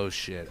Mills. Oh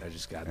shit, I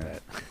just got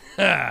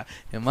that.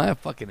 Am I a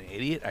fucking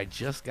idiot? I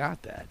just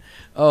got that.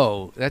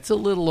 Oh, that's a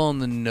little on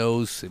the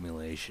nose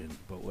simulation,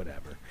 but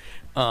whatever.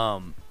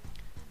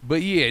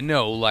 But yeah,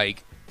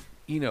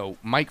 no,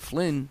 Mike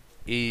Flynn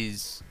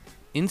is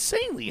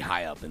insanely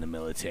high up in the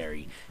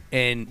military,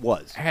 and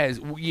Was. was.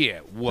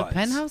 The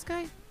penthouse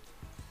guy?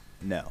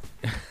 No.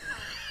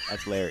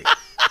 That's Larry.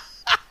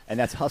 And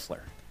that's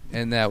Hustler.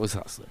 And that was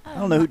Hustler. I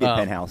don't know who did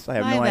Penthouse. I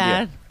have My no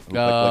bad.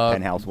 idea what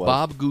Penthouse was.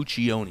 Bob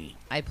Guccione.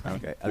 I play.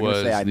 Okay. I was going to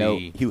say, was I know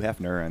the- Hugh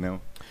Hefner. I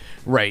know.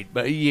 Right,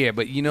 but you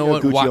know You know,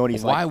 what? Why,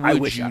 Guccione's why like, I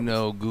would wish you I was-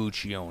 know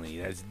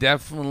Guccione? That's His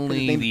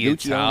definitely name's the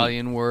Guccione.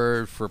 Italian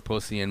word for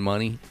pussy and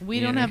money. We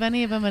don't have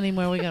any of them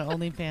anymore. We got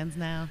OnlyFans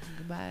now.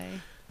 Goodbye.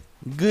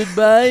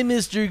 Goodbye,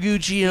 Mr.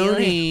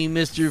 Guccione,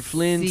 Mr.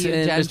 Flint, See you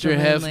and Mr.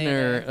 gentlemen Hefner.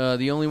 later.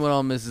 The only one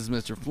I'll miss is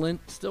Mr. Flint.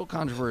 Still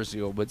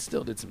controversial, but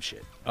still did some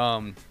shit.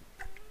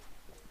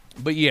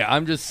 But yeah,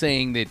 I'm just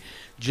saying that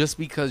just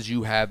because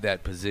you have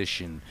that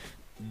position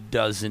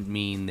doesn't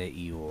mean that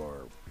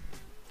you're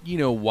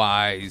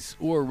wise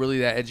or really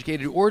that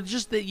educated, or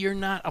just that you're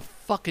not a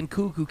fucking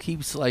kook who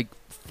keeps like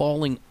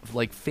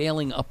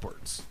failing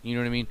upwards. You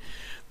know what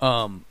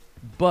I mean?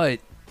 But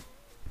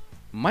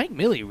Mike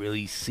Milley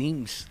really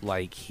seems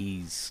like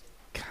he's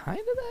kind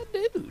of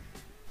that dude.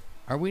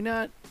 Are we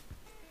not?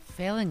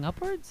 Failing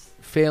upwards?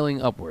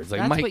 Failing upwards. Like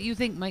That's Mike, what you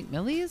think Mike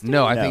Milley is doing?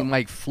 No, I No. think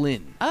Mike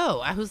Flynn. Oh,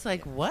 I was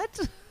like, what?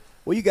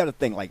 Well, you got to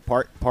think like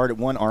part of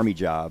one Army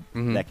job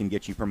Mhm. that can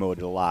get you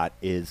promoted a lot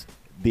is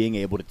being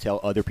able to tell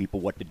other people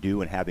what to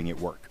do and having it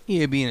work.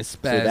 Yeah, being a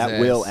spaz. So that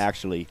will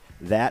actually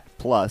that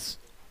plus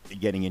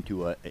getting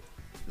into a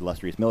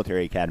illustrious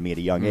military academy at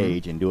a young Mhm.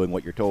 age and doing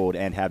what you're told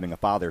and having a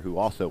father who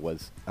also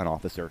was an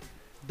officer.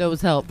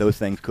 Those help. Those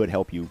things could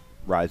help you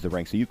rise the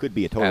ranks. So you could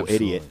be a total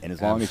Absolutely. idiot, and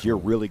as long as you're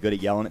Absolutely. really good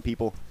at yelling at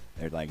people,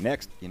 they're like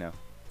next,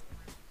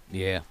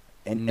 Yeah.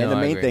 And No, the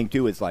I main agree. thing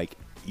too is like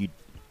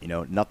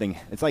nothing.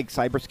 It's like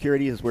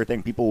cybersecurity is this weird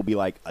thing. People will be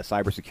like a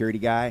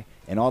cybersecurity guy,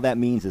 and all that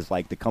means is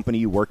like the company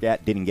you work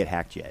at didn't get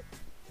hacked yet.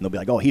 And they'll be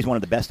like, "Oh, he's one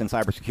of the best in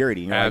cybersecurity."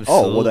 And you're like, "Oh, well,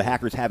 Absolutely. the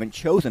hackers haven't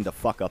chosen to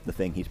fuck up the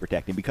thing he's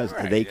protecting because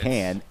Right, they it's-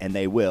 can and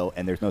they will,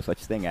 and there's no such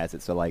thing as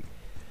it." So like,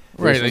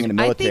 Right, there's something like- in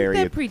the I military.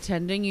 think that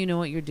pretending you know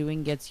what you're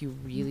doing gets you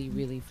really,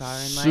 really far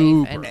in life.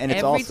 Super. And, And it's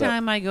every also-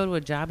 time I go to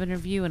a job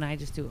interview and I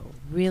just do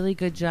a really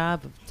good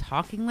job of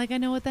talking like I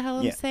know what the hell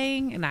I'm Yeah.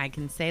 saying, and I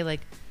can say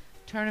like,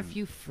 turn a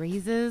few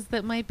phrases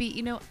that might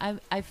be,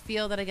 I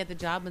feel that I get the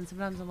job, and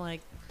sometimes I'm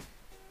like,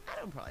 I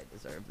don't probably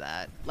deserve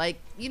that. Like,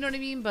 you know what I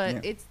mean? But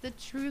Yeah. it's the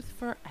truth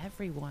for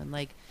everyone.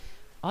 Like,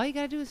 all you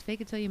gotta do is fake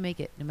it till you make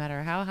it. No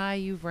matter how high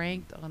you've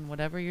ranked on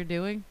whatever you're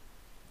doing,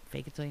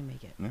 fake it till you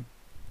make it. Yeah.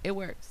 It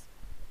works.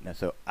 No,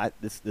 so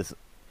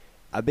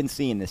I've been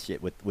seeing this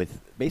shit with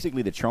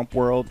basically the Trump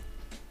world,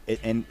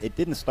 and it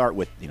didn't start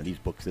with these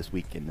books this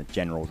week and the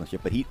generals and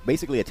shit. But he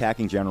basically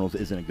attacking generals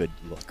isn't a good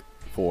look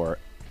for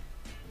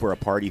a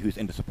party who's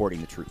into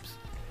supporting the troops.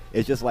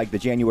 It's just like the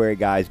January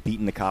guys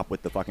beating the cop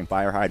with the fucking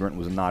fire hydrant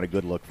was not a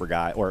good look for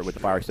or with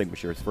the fire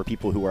extinguishers for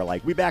people who are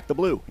like, we back the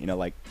blue,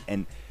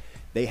 and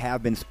they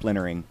have been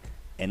splintering,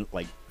 and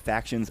like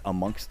factions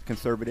amongst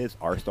conservatives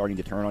are starting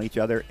to turn on each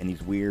other in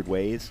these weird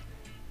ways.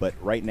 But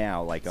right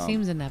now, like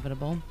Seems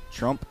inevitable.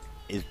 Trump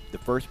is the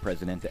first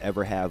president to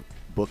ever have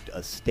booked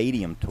a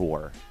stadium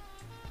tour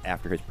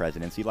after his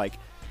presidency. Like,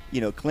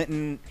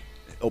 Clinton,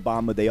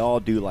 Obama, they all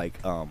do like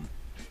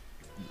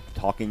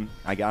talking.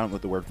 I don't know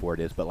what the word for it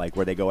is, but like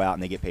where they go out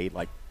and they get paid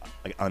like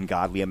an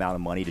ungodly amount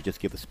of money to just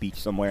give a speech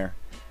somewhere.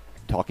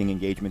 Talking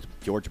engagements.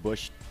 George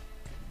Bush,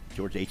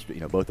 George H.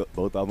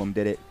 Both of them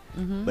did it,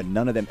 but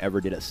none of them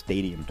ever did a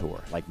stadium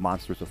tour like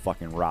Monsters of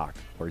fucking Rock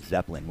or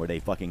Zeppelin, where they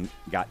fucking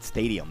got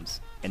stadiums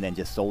and then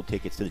just sold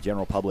tickets to the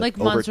general public Like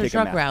over monster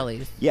truck Ticketmaster.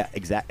 rallies. Yeah,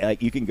 exactly.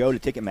 Like you can go to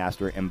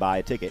Ticketmaster and buy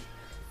a ticket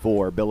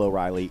for Bill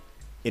O'Reilly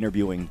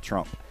interviewing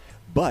Trump,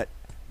 but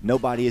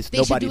nobody's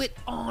They should do it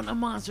on a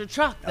monster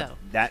truck, though.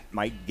 that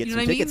might get You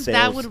know some what I ticket mean? sales.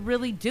 That would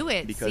really do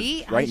it. because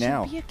See, right I should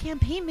now- be a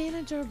campaign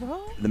manager,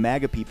 bro. The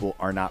MAGA people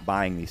are not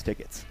buying these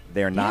tickets.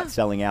 They're not Yeah.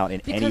 selling out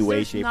in Because any way,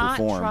 there's shape, not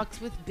or form.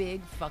 trucks with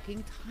big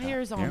fucking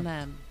tires Yeah. on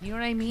them. You know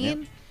what I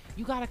mean?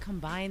 You got to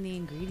combine the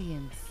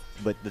ingredients.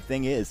 But the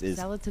thing is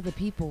Sell it to the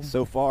people.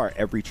 so far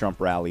every Trump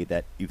rally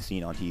that you've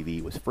seen on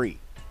TV was free.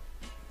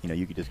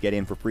 You could just get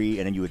in for free,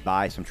 and then you would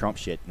buy some Trump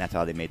shit, and that's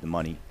how they made the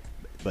money.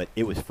 But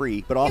it was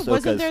free, but also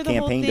wasn't because there the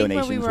whole campaign thing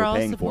donations where we were all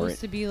paying for supposed it.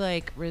 to be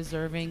like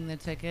reserving the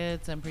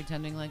tickets and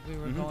pretending like we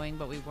were Mhm. going,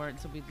 but we weren't,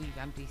 so we'd leave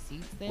empty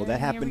seats there. Well, that the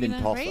happened in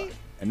arena, Tulsa, right?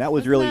 and that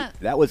was Wasn't really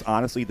that- was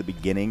honestly the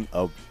beginning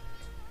of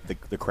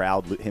the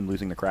crowd, him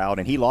losing the crowd,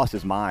 and he lost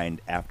his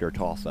mind after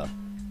Tulsa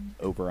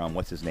over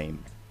what's his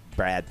name,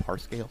 Brad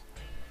Parscale,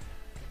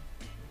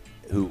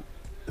 who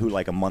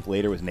like a month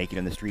later was naked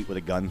in the street with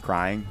a gun,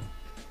 crying.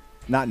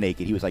 Not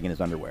naked, he was like in his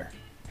underwear.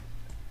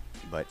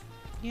 But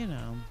You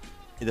know,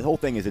 the whole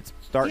thing is it's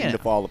starting You to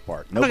know. fall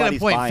apart. I'm not gonna Nobody's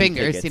point buying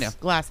fingers. tickets.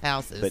 Glass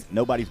houses. But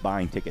nobody's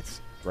buying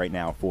tickets right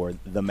now for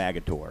the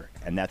MAGA tour,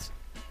 and that's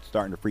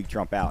starting to freak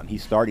Trump out. And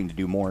he's starting to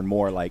do more and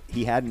more. Like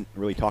he hadn't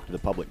really talked to the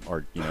public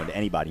or to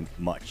anybody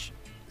much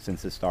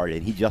since this started.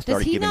 And he just Does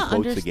started he giving not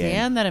quotes understand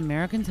again. that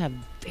Americans have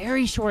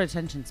very short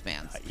attention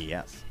spans?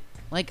 Yes,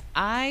 Like,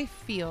 I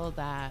feel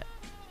that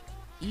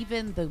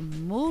even the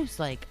most,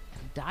 like,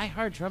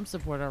 diehard Trump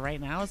supporter right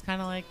now is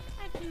kind of like,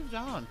 I've moved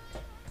on.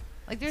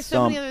 Like, there's so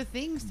Some- many other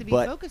things to be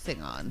but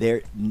focusing on.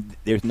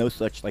 there's no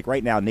such like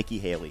right now. Nikki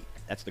Haley,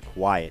 that's the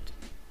quiet,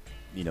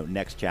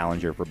 next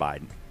challenger for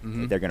Biden.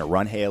 Mhm. They're going to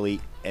run Haley,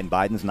 and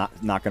Biden's not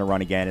going to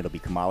run again. It'll be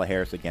Kamala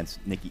Harris against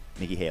Nikki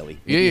Haley.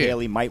 Yeah, Nikki yeah.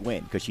 Haley might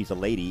win because she's a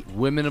lady.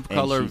 Women of And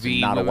color she's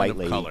v. not a women white of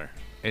lady. color,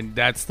 and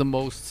that's the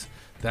most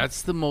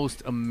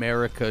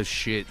America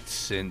shit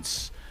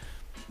since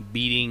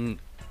beating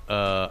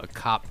a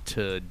cop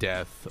to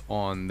death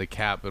on the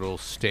Capitol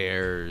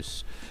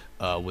stairs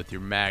with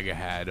your MAGA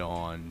hat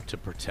on to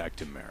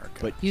protect America.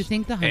 But You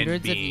think the And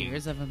hundreds of being-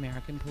 years of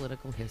American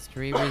political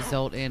history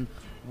result in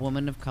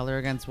woman of color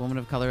against woman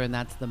of color, and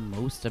that's the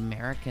most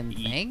American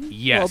thing?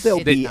 Yes. Well, there'll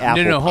It's be not.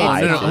 apple No, hold on,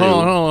 pie, no, no, too. hold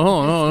on, hold on, hold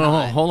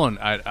on, It's hold on,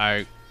 not. hold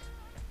on.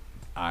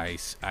 I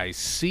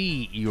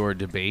see your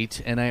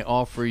debate, and I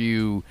offer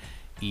you,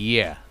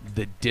 the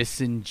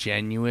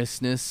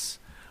disingenuousness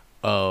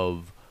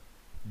of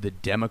the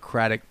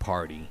Democratic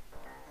Party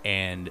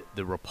and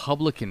the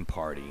Republican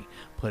Party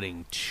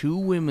putting two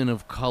women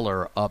of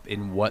color up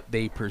in what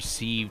they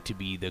perceive to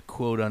be the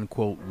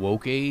quote-unquote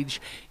woke age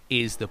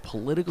is the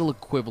political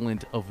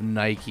equivalent of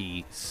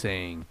Nike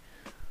saying,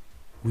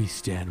 "We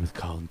stand with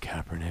Colin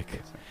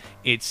Kaepernick."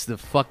 It's the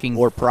fucking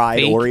Or Pride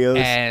fake Oreos.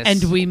 ass-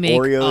 And we make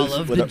Oreos all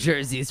of with the a-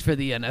 jerseys for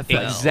the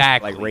NFL.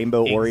 Exactly. Like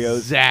rainbow Oreos?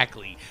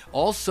 Exactly.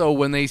 Also,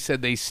 when they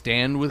said they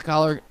stand with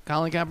Colin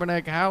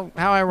Kaepernick, how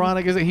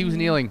ironic is it? He was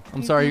kneeling.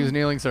 I'm sorry, he was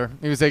kneeling, sir.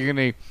 He was taking a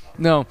knee.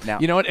 No. Now-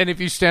 You know what? And if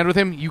you stand with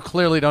him, you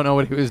clearly don't know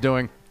what he was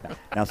doing.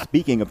 Now,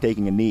 speaking of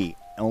taking a knee,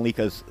 only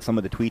because some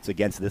of the tweets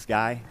against this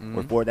guy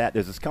were for that,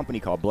 there's this company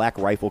called Black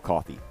Rifle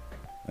Coffee.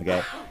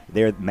 Okay?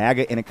 They're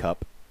MAGA in a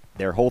cup.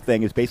 Their whole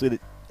thing is basically,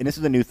 and this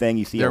is a new thing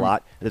you see They're- a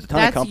lot. There's a ton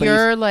of That's companies.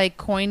 your like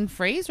coin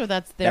phrase, or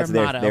that's their that's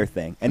motto? their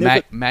thing. And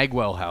there's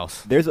Magwell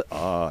House. There's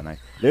a nice.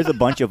 There's a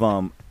bunch of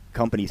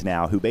companies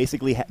now who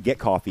basically get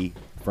coffee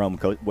from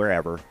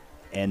wherever,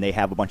 and they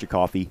have a bunch of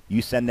coffee.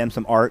 You send them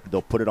some art,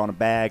 they'll put it on a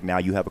bag. Now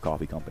you have a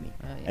coffee company,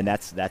 Oh, yeah. and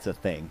that's a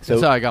thing. That's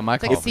So how I got my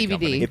It's like coffee CBD.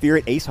 company. if you're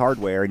at Ace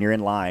Hardware and you're in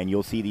line,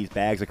 you'll see these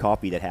bags of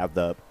coffee that have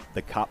the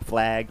cop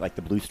flag, like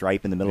the blue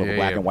stripe in the middle of a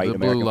black and white the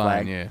American blue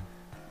line, flag. yeah.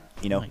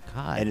 You know, Oh my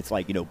God. and it's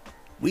like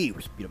we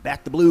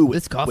back the blue. With,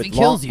 This coffee with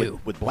kills you.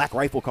 with Black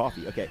Rifle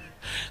Coffee. Okay.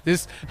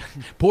 This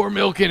pour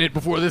milk in it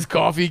before this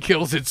coffee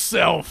kills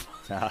itself.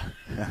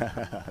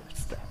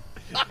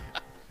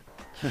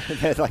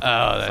 That's like,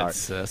 Oh,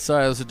 sorry. that's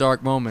sorry. That was a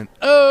dark moment.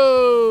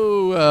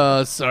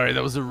 Oh, sorry.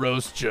 That was a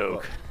roast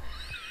joke.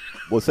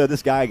 Well, so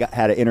this guy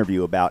had an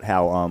interview about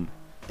how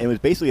it was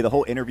basically the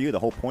whole interview. The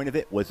whole point of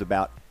it was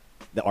about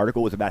the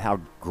article was about how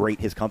great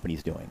his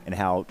company's doing and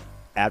how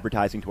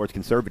advertising towards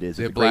conservatives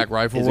The is, Black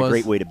Rifle is was? a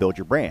great way to build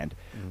your brand.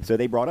 So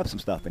they brought up some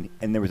stuff, and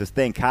there was this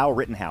thing. Kyle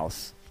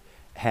Rittenhouse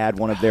had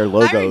one of their I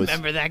logos.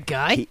 remember that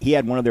guy. He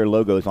had one of their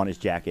logos on his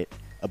jacket.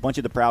 A bunch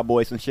of the Proud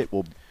Boys and shit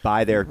will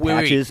buy their Wait.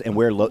 patches and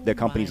wear their Oh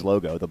company's my.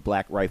 logo, the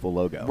Black Rifle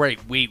logo. Right.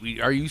 Wait.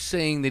 Are you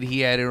saying that he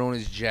had it on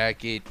his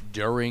jacket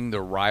during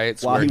the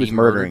riots While where he was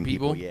murdered murdering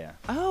people, yeah.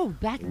 Oh,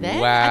 back then?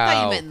 I Wow.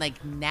 thought you meant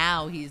like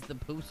now he's the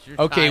poster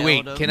Okay, child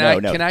wait. of- Can No,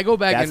 I go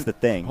back that's and the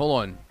thing.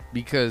 Hold on,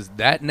 because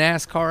that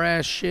NASCAR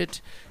ass shit.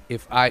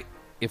 If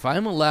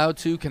I'm allowed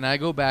to, can I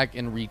go back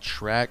and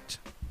retract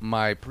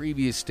my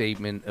previous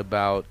statement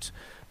about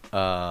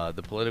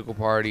the political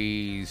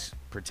parties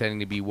pretending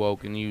to be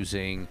woke and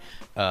using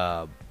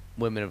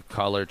women of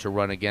color to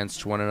run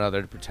against one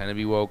another to pretend to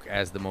be woke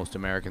as the most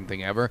American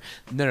thing ever?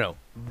 No.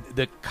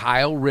 The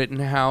Kyle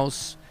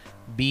Rittenhouse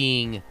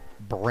being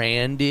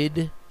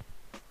branded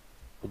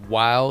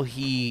while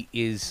he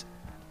is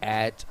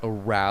at a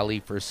rally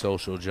for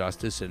social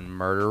justice and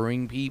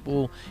murdering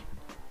people,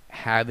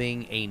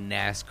 having a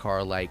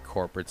NASCAR-like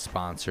corporate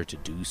sponsor to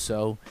do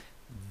so,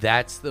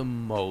 that's the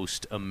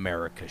most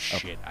America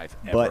shit I've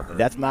ever But heard.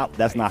 that's in my not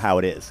life. how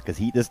it is, because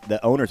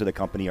the owners of the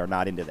company are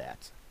not into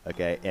that.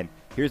 Okay, and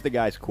here's the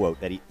guy's quote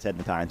that he said in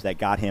the Times that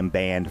got him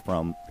banned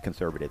from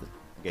conservatives.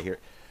 Okay, here.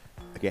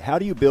 Okay, how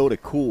do you build a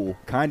cool,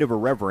 kind of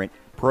irreverent,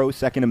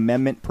 pro-Second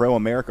Amendment,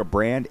 pro-America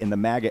brand in the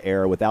MAGA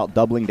era without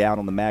doubling down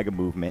on the MAGA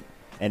movement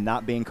and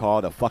not being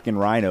called a fucking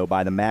rhino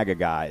by the MAGA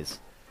guys?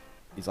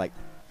 He's like,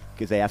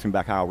 because they asked him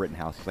about Kyle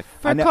Rittenhouse. He's like,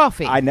 For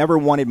coffee. I never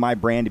wanted my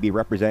brand to be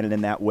represented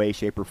in that way,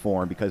 shape, or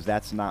form because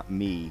that's not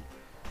me.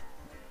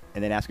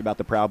 And then ask about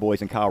the Proud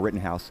Boys and Kyle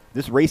Rittenhouse.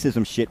 This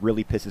racism shit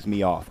really pisses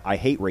me off. I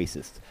hate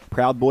racists.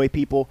 Proud Boy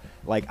people,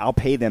 like, I'll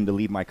pay them to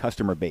leave my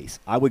customer base.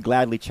 I would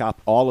gladly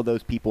chop all of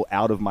those people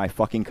out of my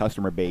fucking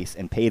customer base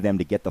and pay them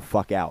to get the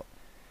fuck out.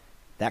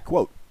 That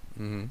quote.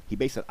 Mm-hmm. He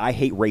basically, I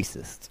hate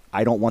racists.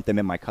 I don't want them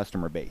in my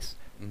customer base.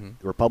 The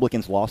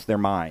Republicans lost their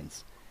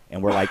minds.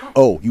 And we're like,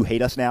 oh, you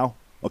hate us now?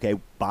 Okay,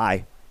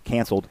 bye.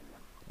 Canceled.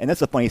 And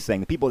that's the funniest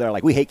thing. The people that are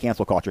like, we hate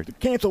cancel culture.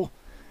 Cancel.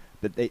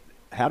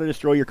 How to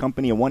destroy your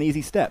company in one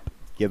easy step.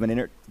 Give an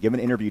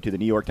interview to the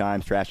New York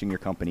Times trashing your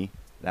company.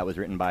 That was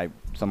written by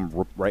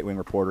some right-wing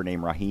reporter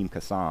named Raheem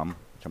Kassam.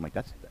 Which I'm like,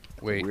 that's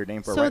a Wait. weird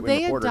name for a So right-wing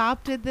they reporter.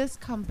 adopted this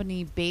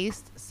company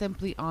based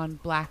simply on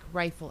Black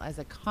Rifle as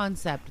a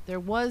concept. There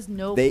was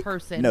no They-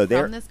 person no,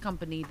 they're- from this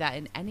company that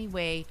in any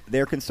way.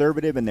 They're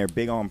conservative and they're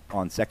big on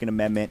Second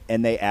Amendment,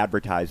 and they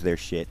advertise their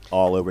shit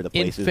all over the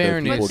In places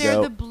fairness- those But people they're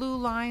go. the blue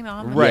line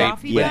on the Right,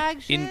 coffee yeah.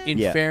 bag shit. In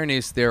Yeah.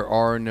 fairness, there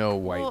are no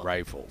white Well-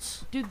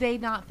 rifles. Do they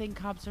not think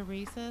cops are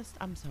racist?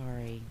 I'm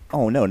sorry.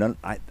 Oh no, none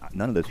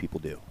of those people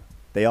do.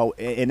 They all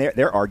and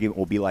their argument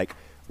will be like,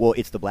 well,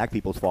 it's the black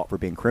people's fault for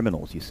being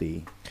criminals. You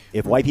see,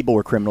 if white people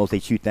were criminals,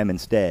 they'd shoot them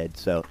instead.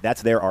 So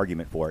that's their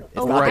argument for it. It's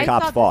Oh, not right. the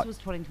cops' I thought fault. This was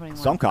 2021.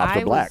 Some cops are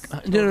I black. was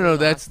No. totally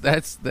That's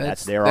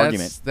off. their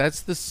argument.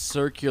 That's the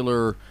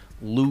circular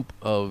loop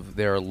of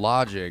their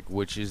logic,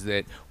 which is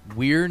that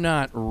we're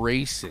not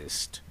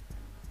racist,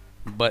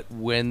 but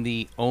when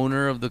the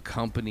owner of the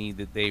company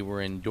that they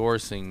were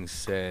endorsing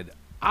said,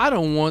 I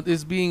don't want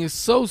this being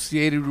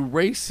associated with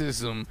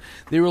racism.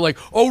 They were like,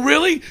 oh,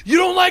 really? You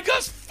don't like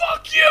us?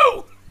 Fuck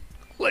you!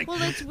 Like,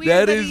 Well, it's weird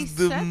that that he is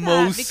the said that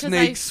most because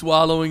snake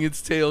swallowing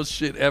its tail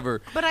shit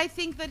ever. But I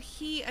think that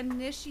he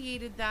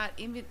initiated that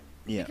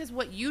Yeah. because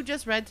what you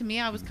just read to me,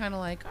 I was kind of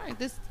like, all right,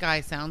 this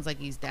guy sounds like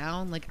he's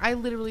down. Like, I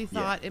literally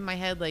thought in my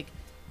head, like,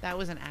 that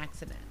was an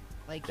accident.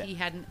 Like, he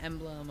had an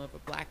emblem of a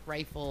black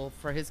rifle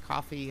for his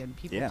coffee and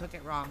people took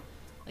it wrong.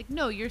 Like,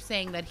 no, you're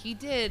saying that he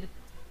did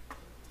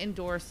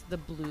endorse the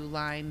blue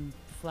line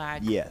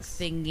flag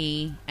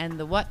thingy and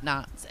the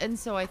whatnots. And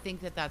so I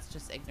think that that's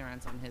just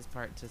ignorance on his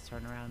part to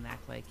turn around and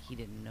act like he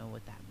didn't know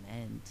what that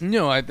meant.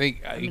 No, I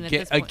think, mean, at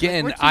this point,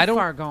 again, like, we're too I don't,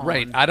 far gone.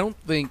 right, I don't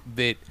think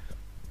that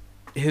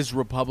his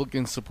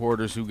Republican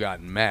supporters who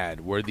got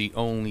mad were the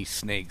only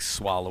snakes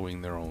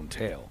swallowing their own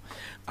tail.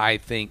 I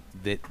think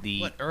that the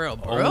What, Earl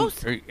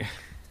Burroughs?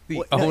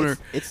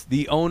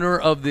 the owner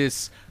of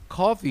this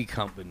coffee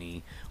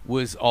company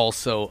was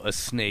also a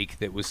snake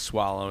that was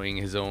swallowing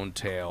his own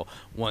tail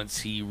once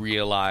he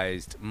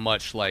realized,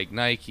 much like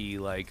Nike,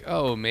 like,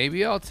 oh,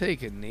 maybe I'll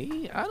take a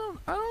knee. I don't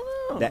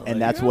know.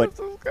 And that's what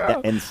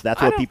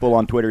people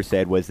on Twitter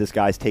said was this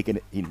guy's taking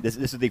this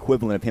is the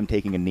equivalent of him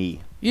taking a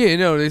knee. Yeah,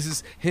 no, this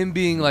is him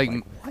being like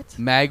what?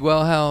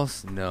 Magwell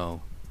House?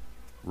 No.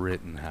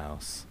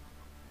 Rittenhouse.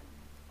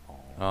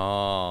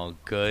 Oh,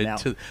 good Now,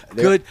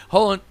 good.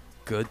 Hold on.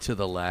 Good to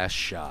the last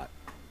shot.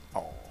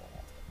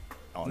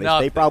 Oh,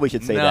 they probably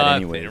should say that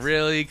anyways.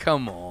 Really?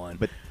 Come on.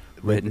 But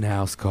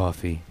Rittenhouse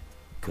coffee.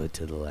 Good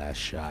to the last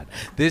shot.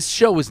 This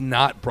show was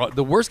not brought.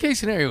 The worst case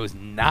scenario is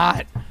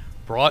not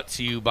brought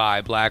to you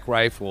by Black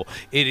Rifle.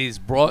 It is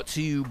brought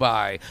to you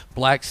by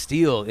Black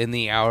Steel in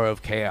the Hour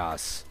of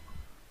Chaos.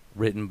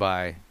 Written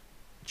by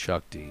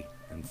Chuck D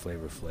and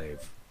Flavor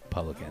Flav.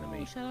 Public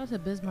Enemy. Shout out to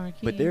Bismarck.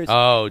 But there's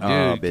Oh,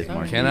 dude.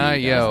 Bismarck. Can I?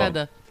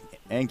 Yo.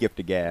 and Gift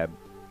of Gab.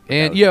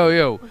 And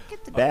yo.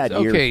 Bad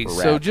years Okay, for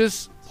so rap.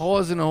 just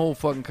pausing the whole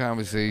fucking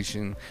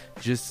conversation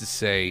just to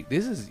say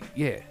this is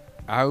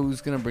I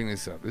was gonna bring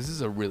this up. This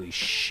is a really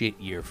shit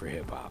year for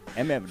hip hop.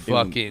 MF Doom,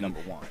 Fucking number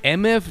one.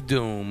 MF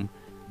Doom,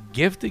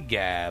 Gift of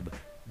Gab,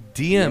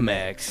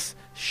 DMX,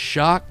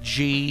 Shock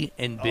G,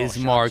 and Biz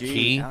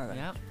Markie,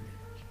 Yep.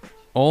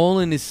 all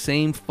in the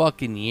same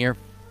fucking year.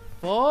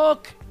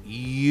 Fuck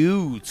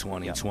you,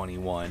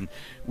 2021,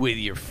 with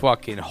your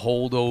fucking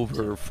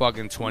holdover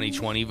fucking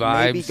 2020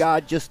 vibes. Maybe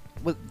God just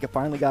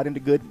finally got into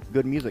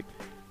good music,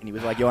 and he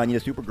was like, "Yo, I need a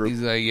super group."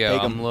 He's like, yo,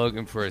 Take 'em. I'm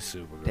looking for a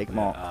super group. Take 'em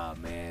all. Ah,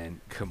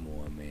 man. Come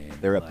on, man.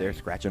 They're up Like, there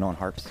scratching on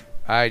harps.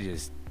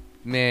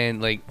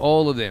 Like,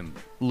 all of them.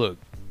 Look,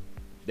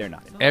 They're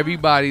not.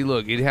 everybody,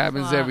 look, it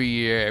happens Wow. every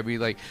year. I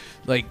think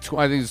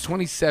it was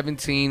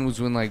 2017 was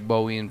when, like,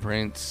 Bowie and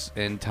Prince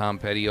and Tom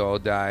Petty all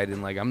died.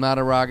 And, like, I'm not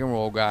a rock and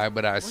roll guy,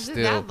 but I Was still.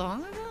 it that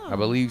long ago? I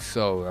believe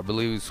so. I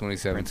believe it was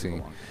 2017.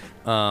 Prince is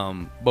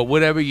a But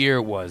whatever year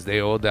it was, they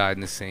all died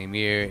in the same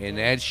year, and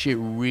that shit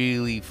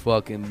really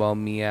fucking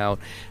bummed me out.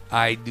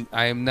 I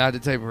am not the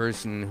type of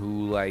person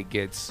who like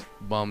gets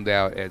bummed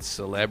out at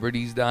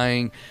celebrities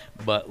dying,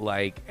 but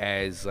like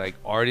as like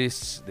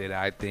artists that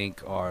I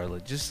think are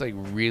just like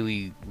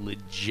really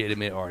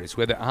legitimate artists.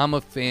 Whether I'm a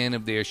fan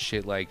of their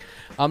shit, like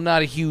I'm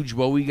not a huge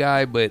Bowie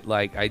guy, but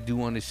like I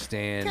do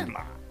understand. Come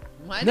on.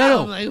 What?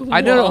 No, Like,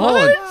 I know.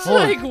 Hold on.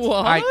 Like,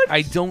 what?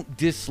 I don't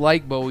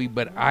dislike Bowie,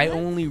 but I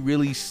only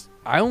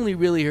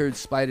really heard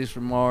Spiders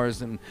from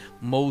Mars and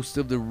most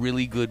of the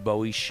really good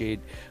Bowie shit.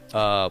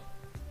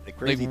 The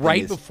crazy thing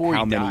right is before he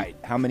how many, died.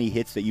 How many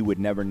hits that you would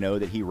never know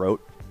that he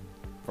wrote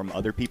from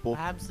other people?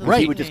 Absolutely. Right.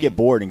 He would just get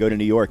bored and go to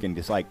New York and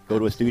just like go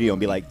to a studio and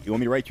be like, "You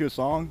want me to write you a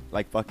song?"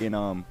 Like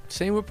fucking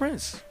Same with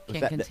Prince. what's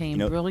Can't contain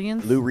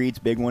brilliance. Lou Reed's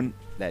big one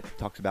that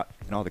talks about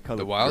and all the color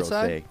The Wild girls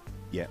Side? say.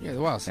 Yeah, Yeah,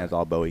 The Wild Side. That's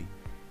all Bowie.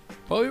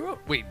 Bowie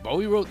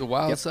wrote The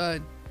Wild Yep.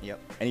 Side. Yep.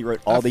 And he wrote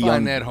I all the find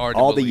young that hard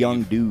to all the believe.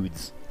 young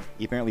dudes.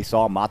 He apparently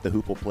saw Mott the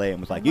Hoople play and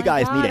was like, Oh "You my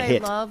guys God, need a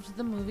hit." I loved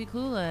the movie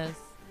Clueless.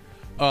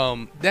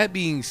 That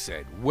being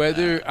said,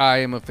 whether I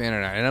am a fan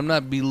or not, and I'm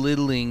not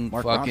belittling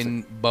Mark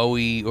fucking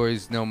Bowie or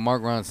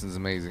Mark Ronson's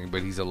amazing,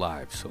 but he's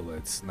alive, so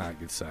let's not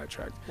get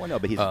sidetracked. Well, no,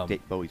 but he's Um,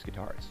 Bowie's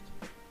guitarist.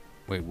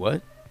 Wait,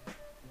 what?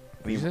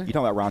 I mean, you say? you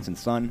talking about Ronson's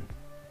son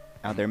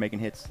out there making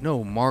hits?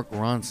 No, Mark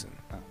Ronson.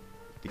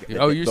 The-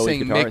 Oh, you're Bowie's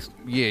saying guitarist? Mick?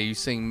 Yeah, you're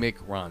saying Mick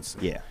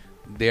Ronson. Yeah.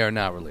 They are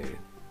not related.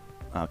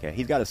 Okay,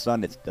 he's got a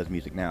son that does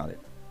music now. That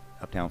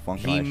Uptown Funk.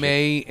 and all He that shit.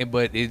 may,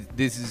 but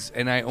this is,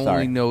 and I only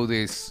Sorry. know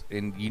this,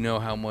 and you know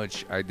how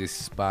much I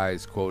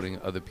despise quoting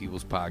other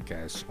people's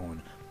podcasts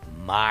on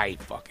my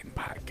fucking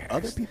podcast.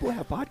 Other people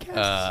have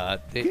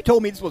podcasts. They- You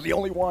told me this was the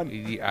only one,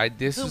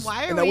 this So is,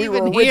 why are and we that we were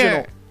even original.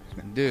 here?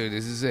 dude,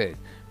 this is it.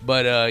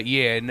 But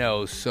yeah,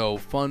 no. So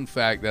fun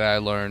fact that I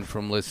learned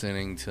from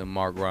listening to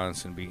Mark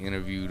Ronson be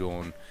interviewed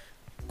on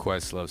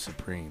Questlove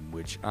Supreme,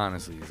 which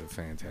honestly is a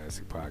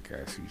fantastic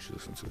podcast you should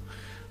listen to.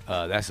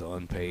 That's an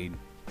unpaid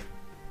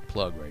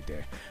plug right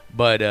there.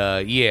 But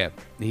yeah,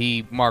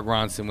 Mark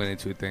Ronson went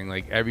into a thing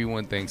like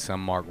everyone thinks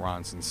I'm Mark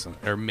Ronson's son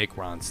or Mick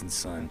Ronson's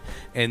son,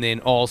 and then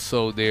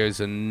also there's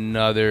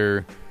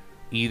another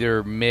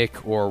either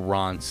Mick or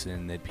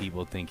Ronson that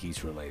people think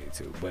he's related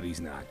to, but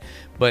he's not.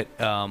 But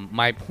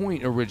my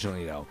point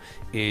originally, though,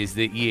 is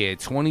that,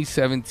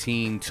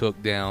 2017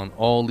 took down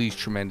all these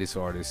tremendous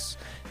artists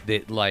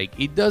that, like,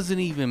 it doesn't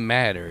even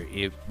matter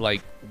if,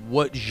 like,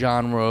 what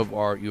genre of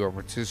art you are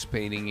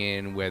participating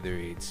in, whether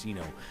it's,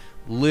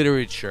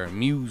 literature,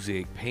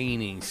 music,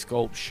 painting,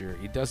 sculpture,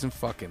 it doesn't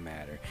fucking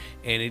matter.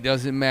 And it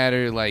doesn't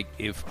matter, like,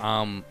 if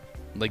I'm,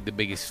 like, the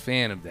biggest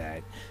fan of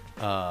that.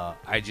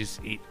 I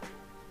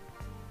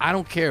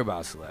don't care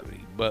about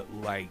celebrity, but,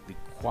 like, the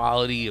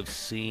quality of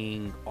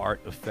seeing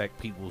art affect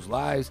people's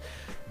lives,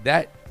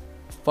 that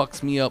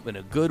fucks me up in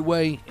a good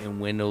way.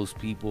 And when those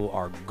people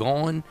are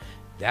gone,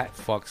 that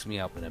fucks me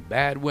up in a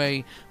bad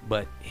way.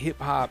 But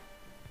hip-hop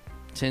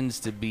tends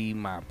to be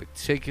my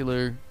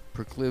particular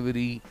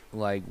proclivity,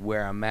 like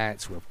where I'm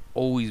at. So I've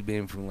always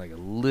been from like a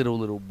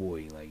little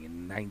boy. Like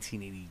in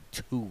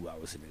 1982, I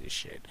was into this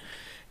shit,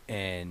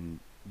 and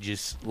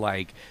just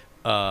like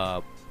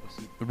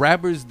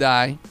rappers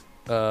die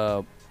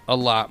a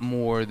lot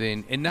more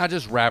than, and not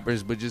just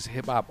rappers, but just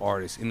hip hop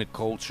artists in the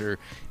culture.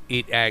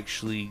 It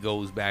actually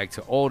goes back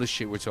to all the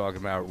shit we're talking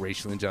about,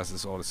 racial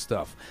injustice, all the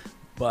stuff.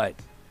 But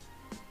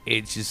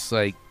it's just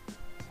like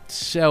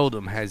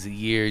seldom has a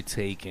year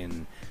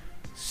taken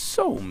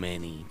so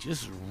many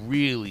just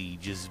really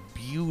just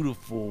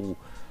beautiful,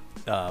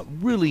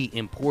 really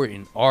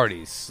important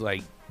artists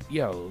like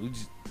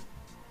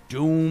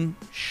Doom,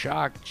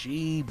 Shock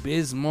G,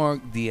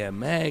 Bismarck,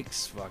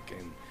 DMX,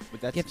 fucking.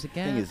 But that's Gift the of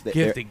thing Gab. is that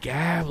Gift of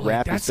Gab. Like,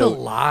 rap is that's so- a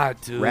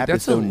lot, dude. rap That's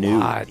is so a new.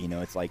 lot.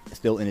 It's like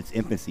still in its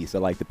infancy. So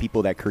like the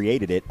people that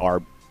created it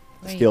are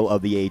Right. still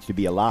of the age to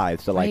be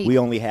alive. So like Right. we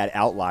only had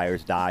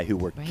outliers die who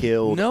were Right.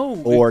 killed No,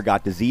 or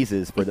got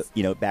diseases for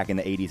the back in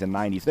the 80s and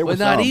 90s. There But was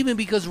not some. even,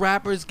 because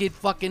rappers get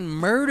fucking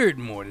murdered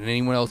more than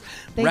anyone else.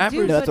 They rappers,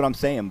 do, No, that's but- what I'm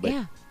saying. But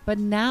yeah, but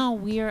now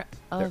we're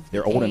of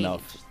They're the old age.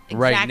 enough.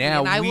 Right, Exactly, now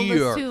and I we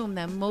will are- assume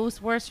that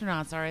most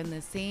Westernauts are in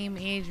the same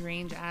age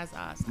range as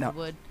us. No, I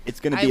would. it's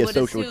going to I be a would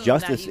social assume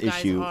justice that you guys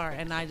issue. Are,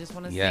 and I just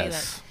want to say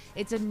Yes. that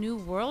it's a new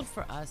world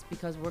for us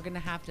because we're going to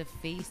have to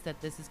face that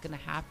this is going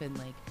to happen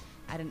like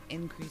at an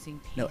increasing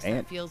pace No, and-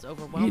 that feels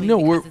overwhelming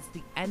we're- because it's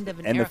the end of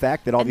an And era. the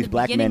fact that all and these the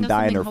black beginning men of die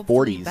in something their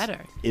hopefully 40s better.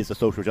 is a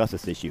social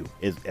justice issue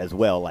as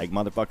well. Like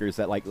motherfuckers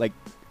that like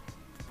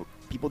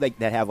people that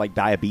have like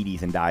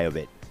diabetes and die of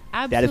it.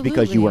 That is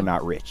because you are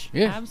not rich.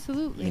 Yeah.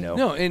 Absolutely. You know?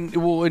 No, and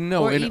well, and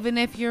no, or and even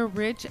if you're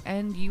rich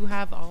and you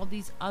have all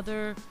these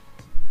other,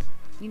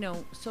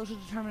 social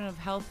determinant of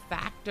health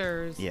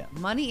factors. Yeah.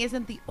 Money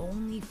isn't the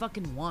only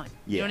fucking one.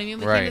 You Yeah. know what I mean?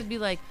 We Right. can't just be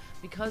like,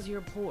 because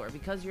you're poor.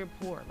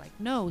 Like,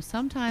 no,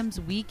 sometimes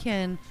we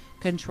can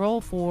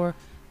control for,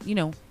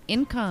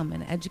 income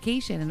and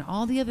education and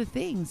all the other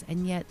things.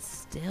 And yet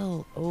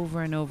still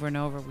over and over and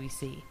over we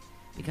see.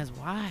 Because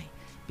why?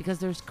 Because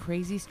there's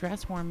crazy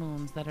stress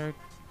hormones that are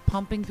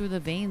pumping through the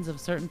veins of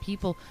certain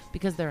people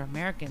because they're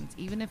Americans.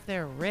 Even if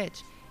they're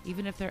rich,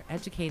 even if they're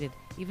educated,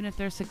 even if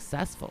they're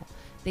successful,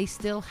 they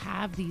still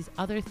have these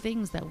other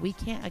things that we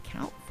can't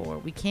account for.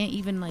 We can't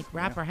even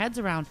wrap our heads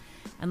around.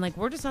 And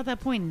we're just at that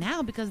point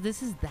now because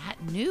this is that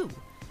new.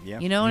 Yeah.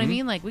 You know what I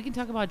mean? Like, we can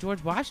talk about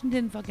George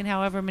Washington fucking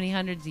however many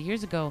hundreds of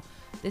years ago.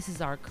 This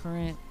is our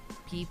current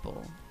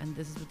people, and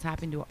this is what's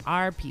happening to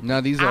our people. now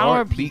these are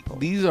our people.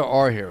 these are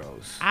our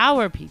heroes.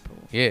 Our people.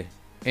 Yeah.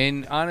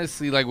 And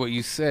honestly, like what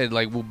you said,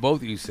 like what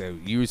both of you said,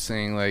 you were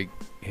saying like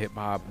hip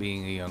hop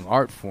being a young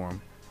art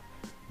form,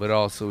 but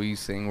also you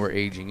saying we're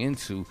aging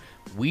into.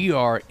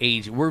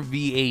 We're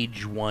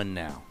VH1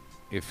 now,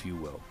 if you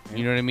will.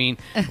 You know what I mean?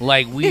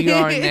 Like we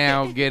are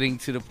now getting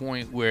to the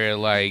point where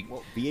like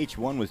Well,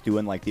 VH1 was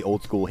doing like the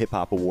old school hip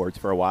hop awards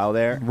for a while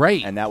there,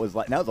 Right. And that was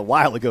a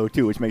while ago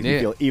too, which makes me Yeah.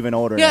 feel even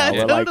older Yeah, now.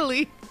 Where,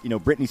 totally.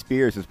 Britney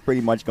Spears is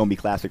pretty much going to be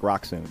classic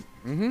rock soon.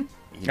 mm-hmm.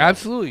 You know?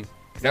 Absolutely.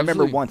 'Cause I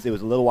remember once, it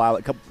was a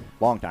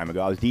long time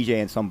ago, I was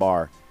DJing some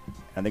bar,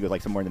 I think it was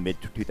like somewhere in the mid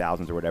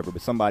 2000s or whatever,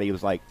 but somebody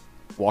was like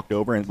walked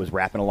over and was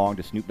rapping along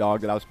to Snoop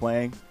Dogg that I was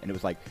playing, and it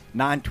was like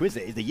non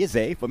Twizzy is the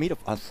Yizzy for me to.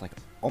 I was like,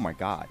 oh my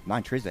god,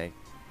 non Trizzy.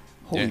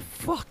 Holy Yeah.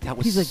 fuck, that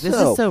was He's like, this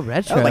is so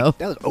retro.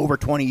 That was over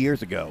 20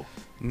 years ago.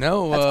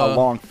 No, That's a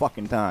long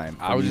fucking time.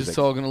 I for was music. just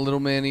talking to Little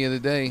Man the other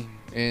day,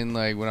 and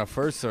like when I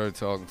first started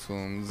talking to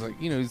him, he was like,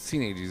 he's a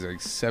teenager, he's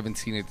like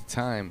 17 at the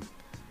time,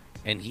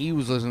 and he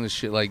was listening to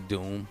shit like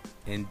Doom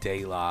and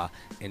De La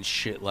and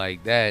shit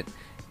like that,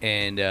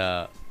 and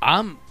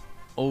I'm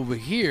over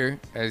here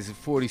as a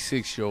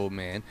 46-year-old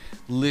man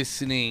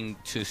listening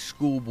to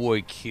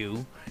Schoolboy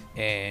Q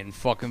and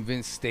fucking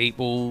Vince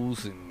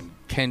Staples and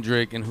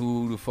Kendrick and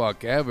who the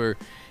fuck ever,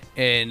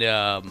 and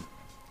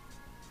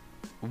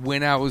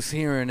when I was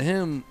hearing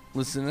him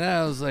listen to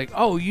that, I was like,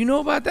 oh, you know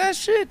about that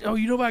shit? Oh,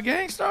 you know about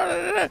Gangstar?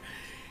 Da, da, da.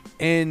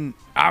 And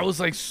I was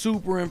like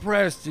super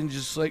impressed and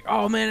just like,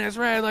 oh man, that's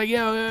right. Like,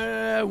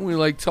 yeah. We were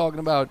like talking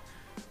about,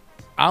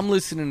 I'm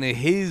listening to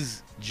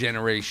his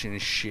generation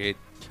shit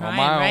on Trying,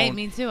 my right? own.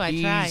 Me too. I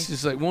He's try.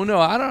 just like, well, no,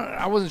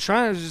 I wasn't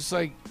trying. I was just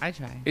like, I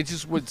try. it's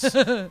just what's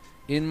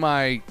in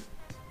my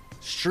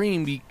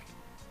stream.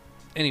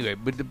 Anyway,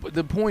 but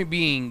the point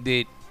being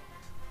that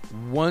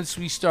once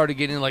we started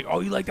getting like, oh,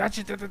 you like that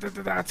shit?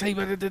 I'll tell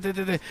you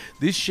about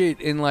this shit,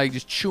 and like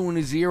just chewing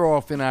his ear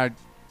off, and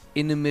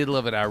in the middle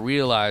of it, I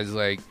realized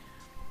like,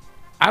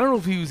 I don't know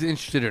if he was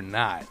interested or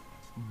not,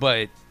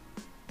 but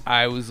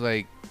I was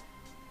like,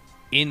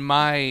 in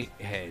my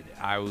head,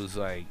 I was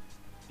like,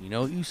 you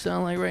know what you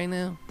sound like right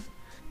now?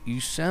 You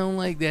sound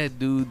like that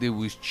dude that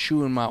was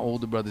chewing my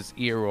older brother's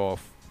ear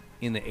off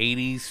in the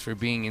 80s for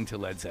being into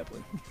Led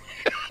Zeppelin.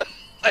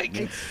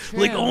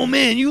 like, oh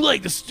man, you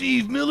like the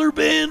Steve Miller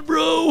Band,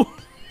 bro?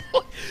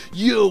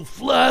 Yo,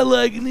 fly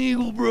like an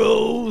eagle,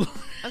 bro.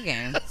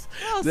 Okay.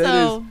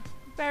 Also,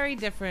 very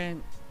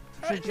different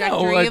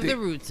trajectory of the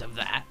roots of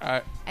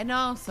that. And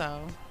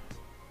also,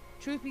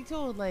 truth be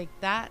told, like,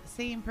 that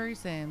same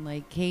person,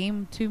 like,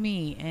 came to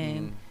me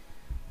and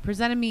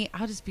presented me,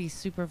 I'll just be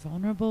super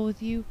vulnerable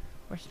with you.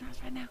 Where's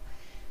Strauss right now?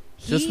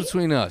 Just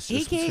between us.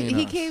 He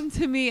came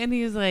to me and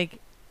he was like,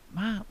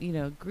 Mom,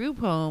 group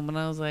home. And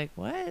I was like,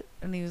 what?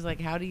 And he was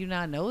like, how do you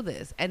not know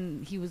this?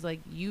 And he was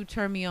like, you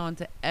turn me on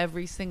to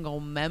every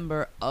single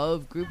member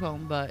of group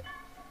home, but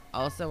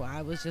also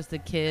I was just a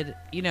kid,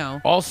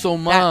 Also,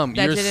 Mom,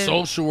 that you're a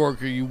social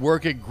worker. You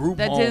work at group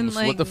homes.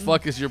 What the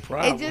fuck is your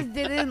problem? It just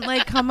didn't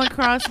like come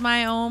across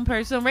my own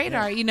personal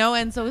radar,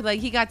 And so like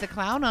he got to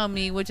clown on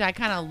me, which I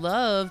kind of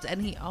loved, and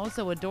he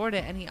also adored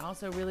it, and he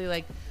also really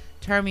like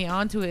turned me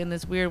onto it in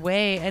this weird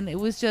way. And it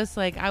was just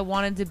like I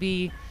wanted to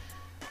be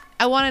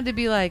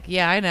like,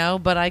 yeah, I know,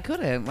 but I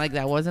couldn't. Like,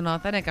 that wasn't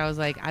authentic. I was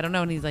like, I don't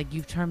know. And he's like,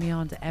 you've turned me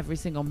on to every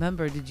single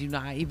member. Did you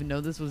not even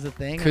know this was a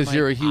thing? Because like,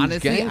 you're a huge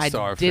honestly,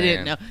 Gangstar I didn't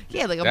fan. know.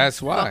 Yeah, like, I'm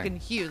that's why.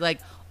 fucking huge. Like,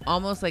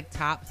 almost like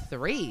top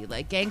 3.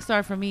 Like,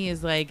 Gangstar for me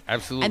is like...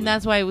 Absolutely. And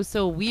that's why it was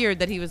so weird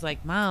that he was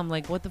like, Mom,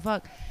 like, what the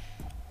fuck?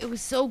 It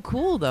was so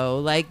cool, though.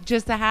 Like,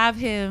 just to have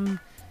him...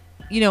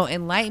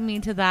 enlighten me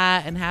to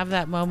that and have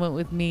that moment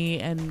with me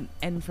and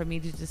for me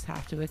to just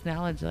have to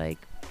acknowledge, like,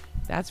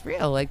 that's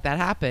real. Like, that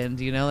happened,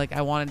 Like,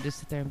 I wanted to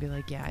sit there and be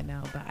like, yeah, I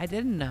know, but I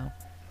didn't know.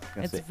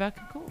 It's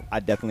fucking cool.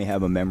 I definitely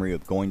have a memory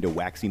of going to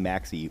Waxy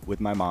Maxie with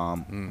my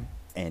mom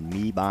and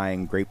me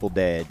buying Grateful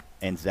Dead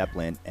and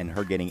Zeppelin and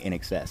her getting In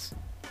Excess.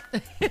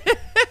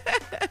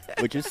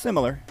 Which is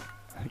similar,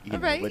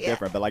 but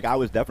different. But, like, I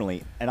was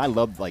definitely... And I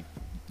loved, like,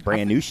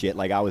 brand new shit.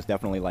 Like, I was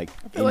definitely like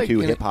into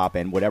hip hop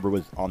and whatever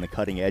was on the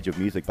cutting edge of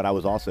music, but I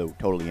was also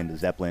totally into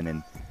Zeppelin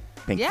and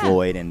Pink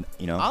Floyd and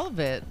all of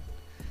it.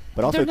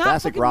 But also they're not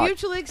classic rock,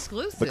 mutually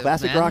exclusive. But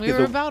classic rock we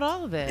were about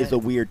all of it. Is a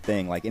weird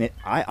thing. Like, and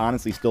I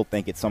honestly still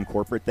think it's some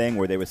corporate thing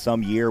where there was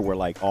some year where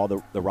like all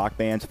the rock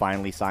bands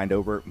finally signed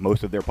over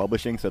most of their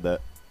publishing, so the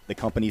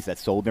companies that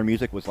sold their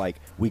music was like,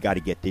 we got to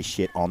get this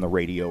shit on the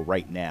radio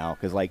right now,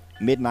 because like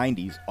mid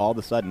 90s, all of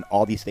a sudden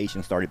all these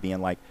stations started being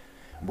like,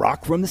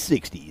 rock from the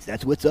 60s,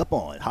 that's what's up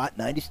on Hot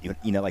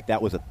 90s. Like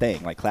that was a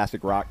thing. Like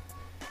classic rock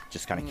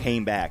just kind of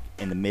came back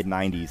in the mid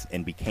 90s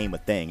and became a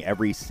thing.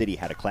 Every city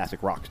had a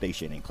classic rock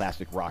station and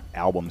classic rock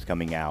albums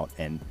coming out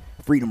and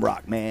freedom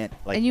rock, man.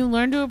 Like, and you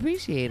learn to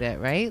appreciate it,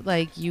 right?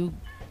 Like you.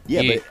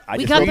 Yeah, but I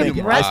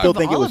still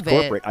think it was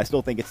corporate. I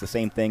still think it's the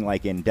same thing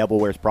like in Devil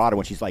Wears Prada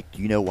when she's like,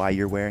 do you know why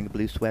you're wearing a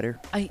blue sweater?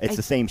 It's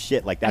the same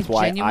shit. Like that's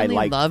why I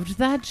loved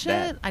that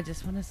shit. I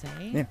just want to say.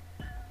 Yeah.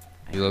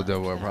 You love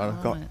Devil Wears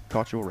Prada?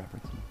 Cultural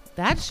reference.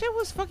 That shit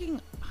was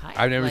fucking hype.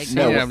 I've never seen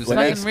it. I'm just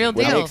fucking real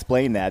deal. When they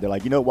explain that, they're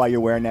like, you know why you're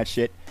wearing that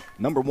shit?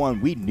 Number one,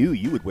 we knew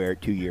you would wear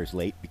it 2 years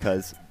late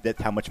because that's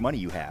how much money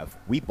you have.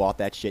 We bought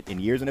that shit in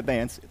years in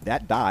advance.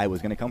 That dye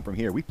was going to come from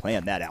here. We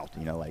planned that out.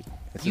 Like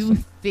you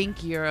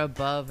think you're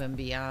above and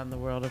beyond the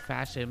world of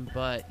fashion,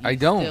 but you I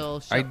don't.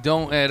 Still I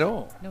don't at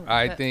all. No,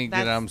 I think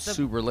that I'm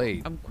super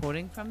late. I'm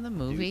quoting from the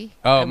movie.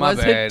 Oh, my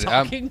bad.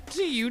 I'm talking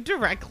to you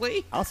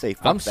directly. I'll say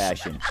fuck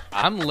fashion.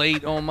 I'm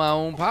late on my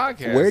own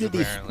podcast.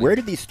 Where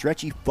did these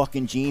stretchy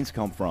fucking jeans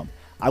come from?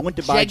 I went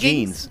to buy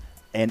jeans.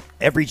 And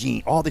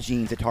all the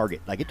jeans at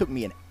Target. Like, it took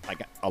me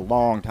a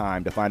long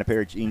time to find a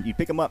pair of jeans. You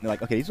pick them up, and they're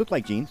like, okay, these look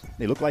like jeans.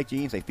 They look like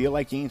jeans. They feel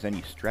like jeans. And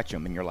you stretch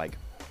them, and you're like,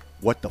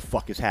 what the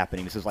fuck is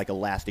happening? This is like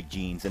elastic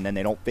jeans, and then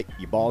they don't fit.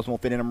 Your balls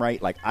won't fit in them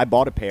right. Like, I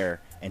bought a pair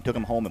and took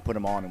them home and put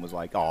them on and was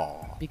like,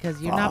 oh.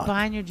 Because you're not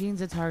buying your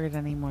jeans at Target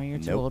anymore. You're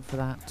too old for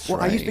that. Well,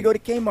 I used to go to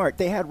Kmart.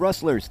 They had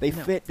rustlers. They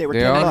fit. They were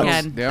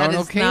 $10. There are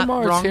no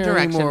Kmarts here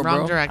anymore, bro.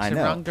 Wrong direction.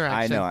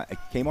 I know.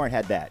 Kmart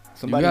had that.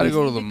 Somebody you gotta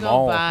go to the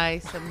mall.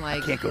 Buy some, I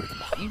can't go to the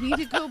mall. You need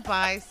to go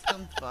buy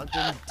some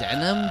fucking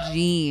denim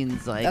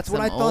jeans. Like, that's what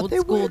I thought they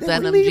were.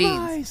 Denim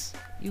jeans.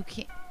 You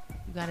can't.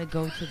 You gotta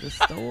go to the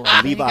store.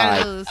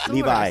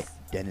 Levi,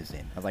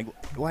 Denizen. I was like,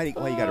 why you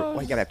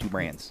gotta have two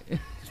brands?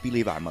 Just be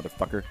Levi,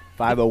 motherfucker.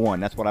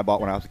 501. That's what I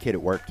bought when I was a kid.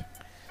 It worked.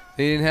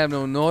 They didn't have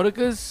no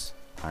Nauticas.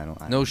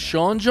 No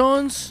Sean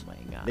Johns. Oh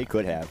my God. They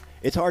could have.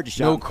 It's hard to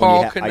shop. No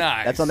Carl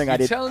Kanai. That's something I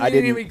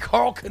didn't.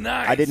 Carl Kanai.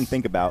 I didn't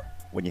think about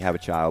when you have a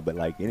child, but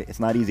like it's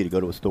not easy to go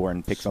to a store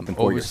and pick something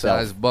for yourself.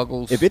 Oversized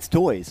buckles. If it's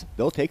toys,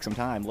 they'll take some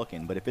time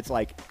looking. But if it's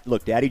like,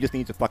 look, Daddy just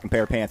needs a fucking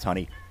pair of pants,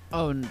 honey.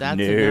 Oh, that's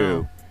no. A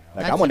no.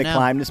 Like, I want to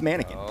climb this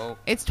mannequin. Oh.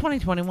 It's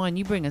 2021.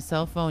 You bring a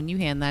cell phone, you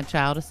hand that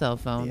child a cell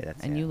phone,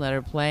 and you let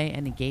her play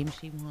any game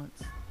she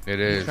wants. It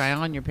You is. try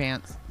on your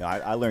pants. No,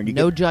 I learned you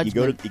No get, you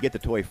judgment. you get the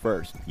toy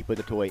first. You put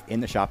the toy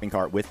in the shopping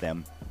cart with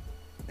them,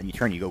 and you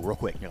turn. You go real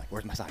quick. You're like,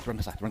 "Where's my size? Where's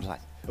my size? Where's my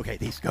size?" Okay,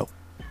 these go.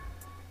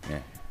 Yeah.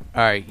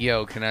 All right,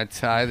 yo, can I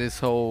tie this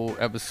whole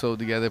episode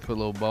together, put a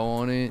little bow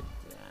on it?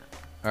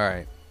 All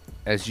right.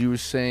 As you were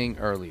saying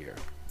earlier,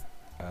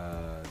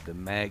 the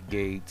Matt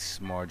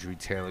Gaetz, Marjorie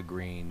Taylor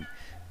Greene,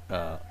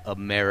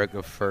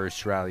 America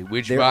First rally,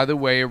 which, They're- by the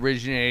way,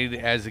 originated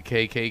as a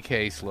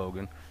KKK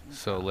slogan.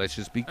 So let's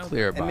just be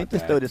clear And about let me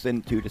just that. throw this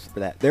in too, just for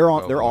that. They're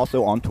on. Go They're for it.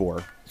 also on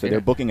tour, so Yeah. they're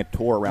booking a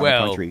tour around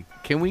well, the country.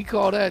 can we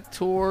call that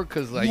tour?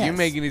 Because like you're Yes.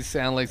 making it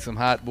sound like some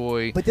hot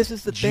boy But this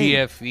is the thing.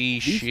 GFE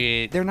These-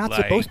 shit. They're not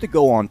like, supposed to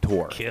go on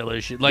tour.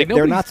 killer shit. Like They're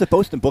nobody's, not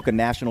supposed to book a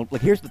national.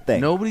 Like, here's the thing.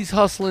 nobody's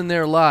hustling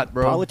their lot,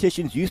 bro.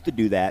 Politicians used to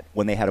do that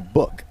when they had a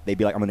book. They'd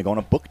be like, "I'm going to go on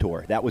a book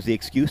tour." That was the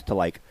excuse to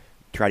like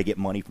try to get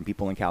money from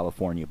people in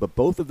California. But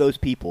both of those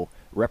people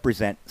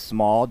represent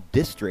small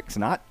districts,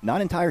 not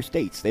entire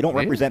states. They don't Yeah.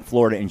 represent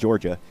Florida and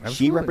Georgia. She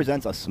Absolutely.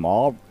 represents a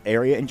small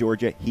area in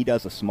Georgia. He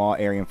does a small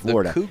area in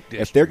Florida. Kook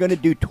If they're going to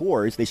do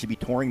tours, they should be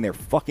touring their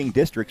fucking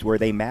districts where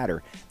they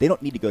matter. They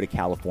don't need to go to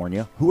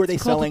California. Who are they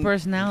It's cult of selling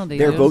personality,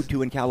 their dude. vote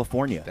to in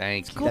California?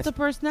 Thank you. Cult of That's-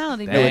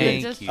 personality. Thank They're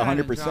you. just trying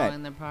to 100%. draw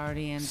in the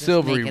party and just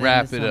Silvery, make it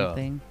wrap into it up.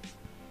 something.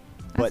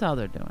 But- That's all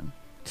they're doing.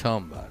 Tell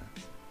 'em about it.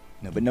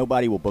 No, but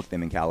nobody will book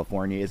them in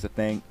California is the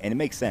thing, and it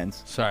makes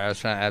sense. Sorry, I was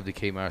trying to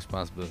abdicate my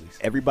responsibilities.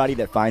 Everybody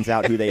that finds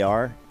out who they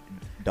are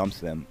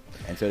dumps them.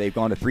 And so they've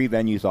gone to 3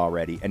 venues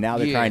already, and now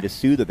they're Yeah. trying to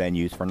sue the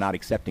venues for not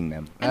accepting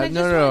them. And I just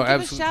no, want no, to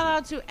give absolutely. a shout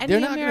out to They're any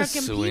not gonna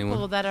American sue people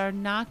anyone. that are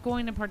not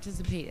going to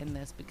participate in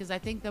this, because I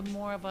think the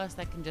more of us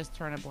that can just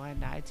turn a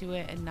blind eye to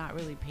it and not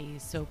really pay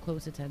so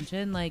close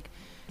attention, like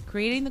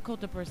creating the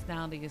cult of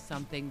personality is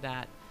something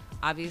that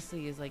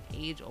obviously is like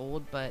age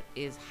old, but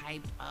is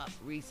hyped up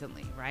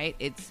recently, right?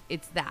 It's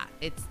that.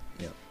 It's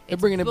They're it's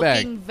bringing it back.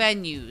 booking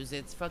venues.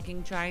 It's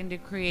fucking trying to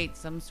create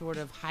some sort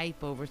of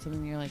hype over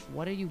something. You're like,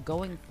 what are you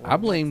going for? I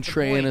blame What's the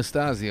Trey point?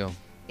 Anastasio.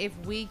 If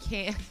we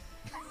can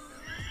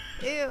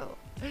ew,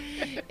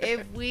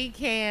 if we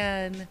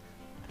can,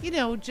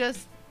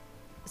 just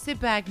sit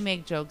back,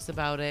 make jokes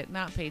about it,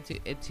 not pay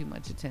too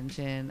much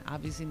attention.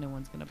 Obviously no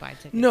one's gonna buy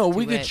tickets No, to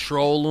we could it.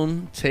 troll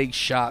them, take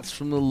shots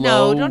from the No,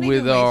 low don't even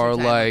with waste your our time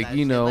on that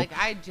shit. Like,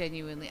 I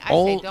genuinely I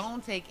all- say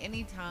don't take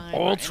any time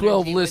all or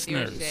 12 energy with your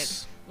listeners.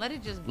 shit. Let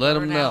it just Let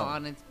 'em burn out know.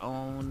 on its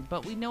own.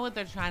 But we know what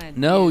they're trying to do.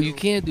 No, you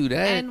can't do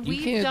that. And You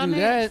we've can't done do it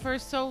that. for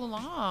so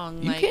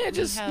long. You Like, can't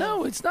we just have-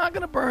 no. It's not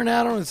going to burn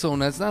out on its own.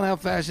 That's not how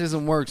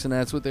fascism works, and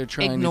that's what they're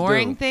trying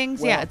ignoring to do. things.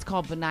 Well- Yeah, it's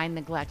called benign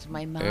neglect.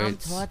 My mom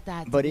It's- taught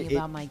that to but me it-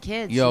 about my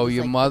kids. Yo, She was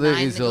your like, mother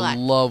benign is neglect. a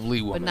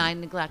lovely woman.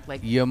 Benign neglect,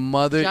 like Your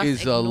mother just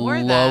is a ignore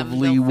them,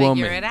 lovely they'll woman.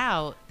 Figure it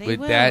out. They But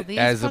will. that, These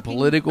as a fucking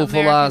political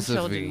American philosophy-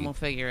 children will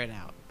figure it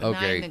out. Benign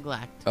Okay.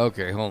 neglect.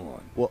 Okay,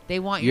 hold on. They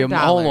want Your your mo-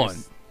 hold dollars.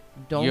 on.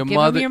 Don't Your give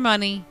mother- them your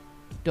money.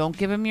 Don't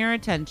give them your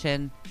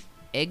attention.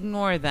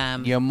 Ignore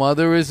them. Your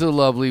mother is a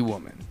lovely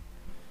woman,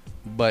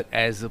 but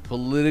as a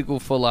political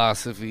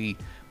philosophy,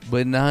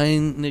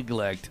 benign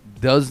neglect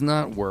does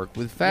not work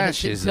with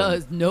fascism. Yes, it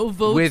does. No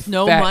votes, With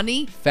no fa-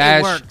 money. Fash-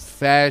 It works.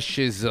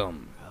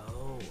 Fascism.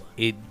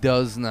 It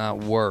does not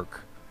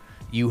work.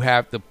 You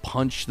have to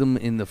punch them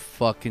in the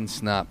fucking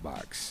snot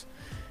box.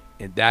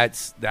 And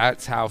that's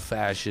how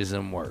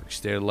fascism works.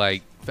 They're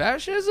like,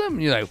 fascism?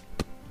 And you're like,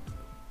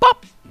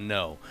 pop.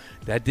 No,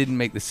 that didn't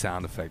make the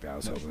sound effect I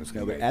was hoping it was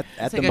No, going but to make.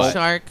 at It's the like mo- a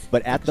shark.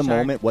 But at Like the a shark.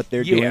 moment, what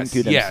they're doing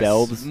to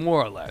themselves, Yes,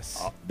 more or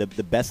less. the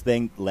best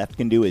thing left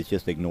can do is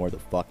just ignore the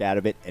fuck out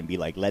of it and be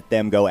like, let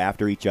them go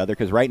after each other.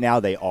 Because right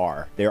now there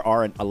are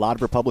a lot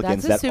of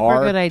Republicans That's a that super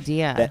are good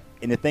idea. That,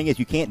 and the thing is,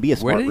 you can't be a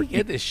Where smart. did he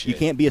get this You shit?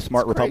 can't be a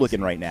smart It's crazy.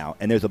 Republican right now.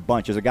 And there's a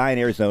bunch. There's a guy in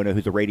Arizona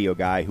who's a radio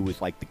guy who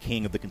was like the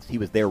king of the. He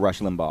was their Rush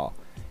Limbaugh,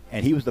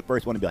 and he was the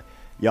first one to be like,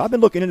 "Yeah, I've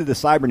been looking into the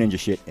cyber ninja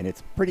shit, and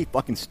it's pretty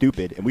fucking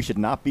stupid, and we should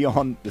not be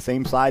on the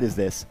same side as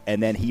this."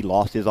 And then he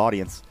lost his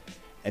audience.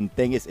 And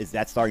thing is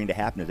that's starting to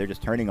happen. Is they're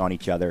just turning on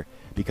each other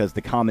because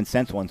the common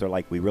sense ones are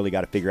like, we really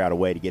got to figure out a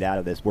way to get out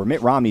of this. Where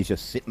Mitt Romney's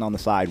just sitting on the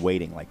side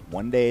waiting, like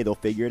one day they'll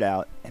figure it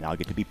out, and I'll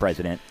get to be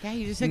president. Yeah,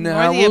 you just No, ignore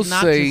I the will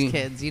obnoxious say-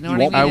 kids. You know You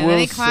what I won't- mean? I In will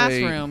any say-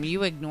 classroom,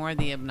 you ignore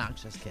the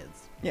obnoxious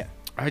kids. Yeah.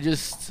 I you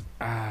put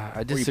 'em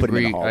in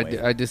disagree. the hallway.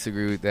 I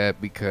disagree with that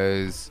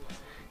because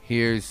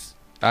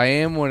I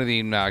am one of the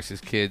obnoxious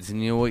kids,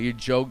 and you know what? Your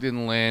joke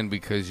didn't land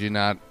because you're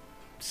not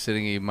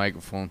sitting at your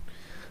microphone.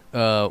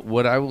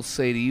 What I will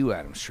say to you,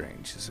 Adam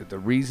Strange, is that the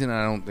reason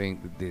I don't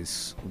think that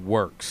this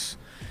works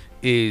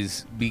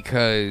is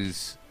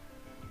because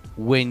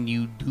when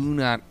you do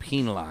not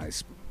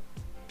penalize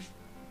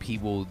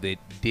people that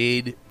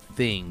did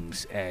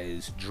things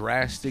as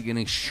drastic and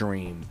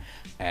extreme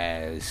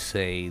as,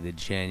 say, the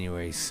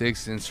January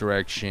 6th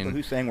insurrection. But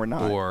who's saying we're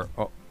not? Or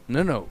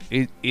no,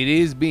 it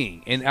is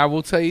being. And I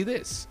will tell you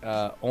this,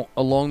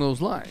 along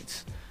those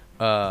lines,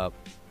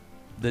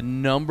 the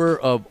number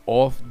of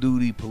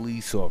off-duty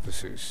police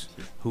officers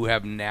who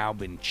have now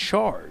been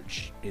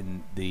charged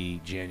in the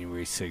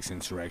January 6th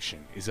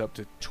insurrection is up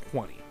to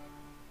 20.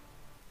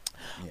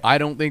 Yeah. I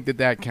don't think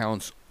that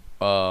counts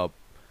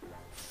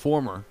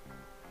former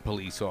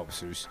police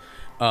officers.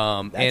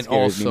 That And scares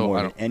me also, more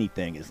I than don't,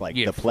 anything is like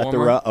Yeah, the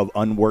plethora of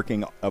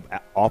unworking of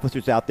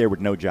officers out there with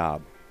no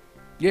job.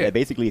 yeah,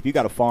 Basically, if you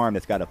got a farm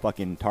that's got a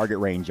fucking target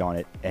range on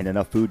it and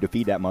enough food to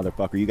feed that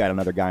motherfucker, you got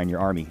another guy in your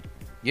army.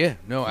 yeah,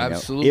 no, you know?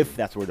 absolutely. If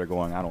that's where they're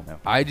going, I don't know.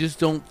 I just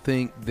don't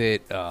think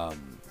that.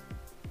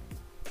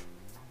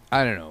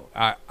 I don't know.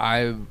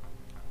 I've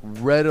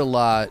read a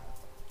lot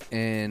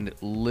and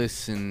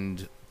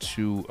listened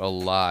to a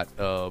lot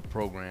of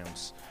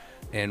programs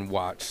and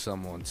watched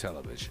some on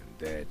television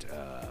that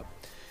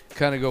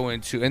kind of go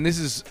into, and this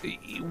is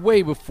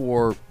way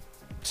before,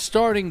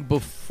 starting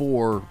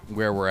before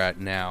where we're at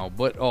now,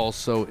 but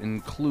also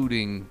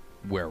including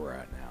where we're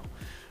at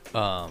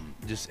now.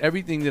 Just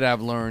everything that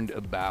I've learned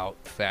about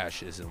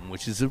fascism,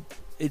 which is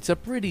it's a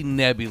pretty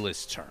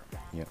nebulous term.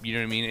 Yeah. You know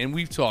what I mean? And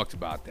we've talked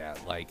about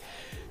that. Like,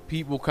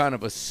 people kind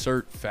of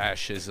assert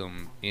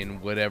fascism in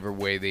whatever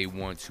way they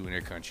want to in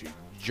their country.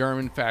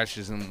 German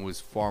fascism was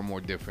far more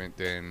different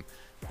than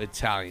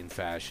Italian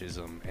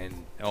fascism and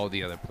all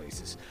the other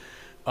places.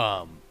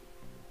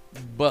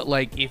 But,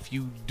 like, if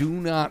you do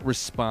not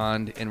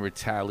respond and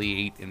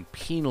retaliate and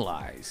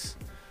penalize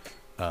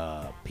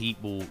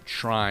people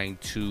trying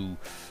to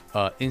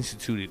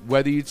institute it,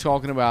 whether you're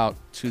talking about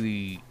to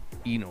the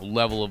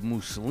level of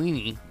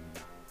Mussolini,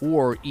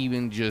 or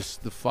even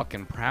just the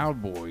fucking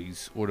Proud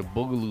Boys or the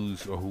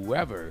Boogaloos or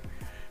whoever,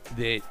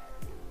 that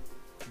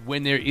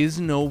when there is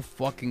no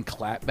fucking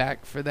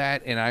clapback for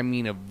that, and I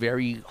mean a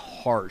very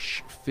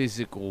harsh,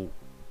 physical,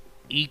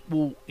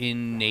 equal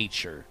in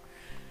nature,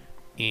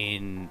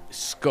 in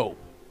scope,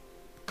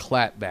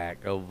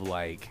 clapback of,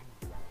 like,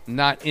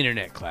 not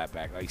internet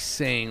clapback, like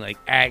saying, like,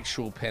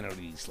 actual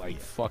penalties, like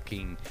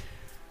fucking...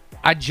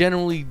 I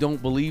generally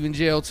don't believe in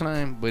jail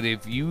time, but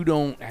if you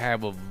don't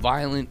have a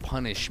violent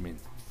punishment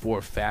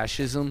for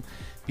fascism,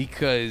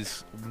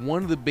 because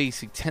one of the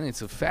basic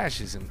tenets of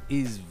fascism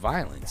is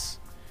violence,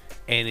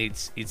 and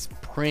it's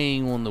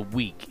preying on the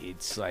weak.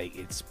 It's like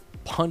it's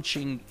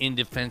punching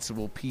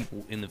indefensible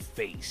people in the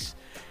face.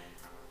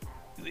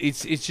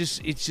 It's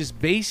just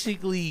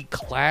basically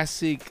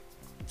classic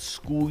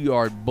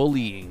schoolyard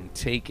bullying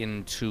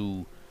taken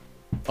to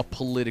a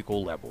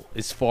political level,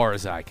 as far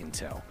as I can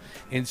tell.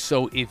 And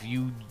so if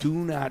you do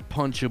not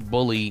punch a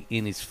bully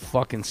in his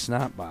fucking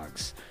snot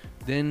box,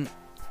 then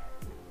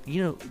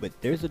But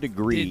there's a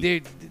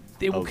degree,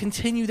 they will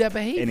continue that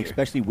behavior. and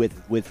especially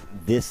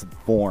with this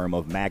form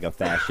of MAGA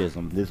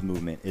fascism, this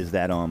movement, is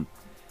that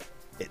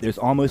there's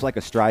almost like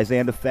a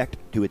Streisand effect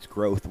to its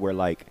growth, where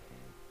like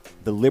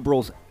the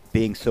liberals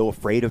being so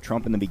afraid of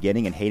Trump in the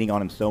beginning and hating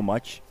on him so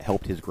much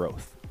helped his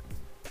growth.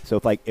 So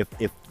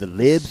if the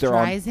libs are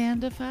on,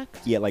 Streisand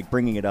effect? yeah, like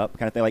bringing it up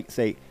kind of thing, like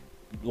say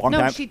long No,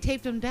 time. she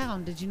taped him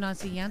down. Did you not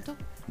see Yentl?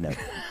 No.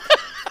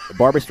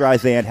 Barbara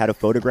Streisand had a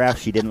photograph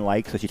she didn't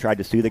like, so she tried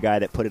to sue the guy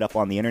that put it up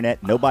on the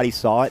internet. Nobody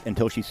saw it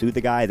until she sued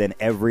the guy. Then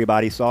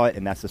everybody saw it,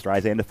 and that's the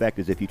Streisand effect.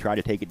 Is if you try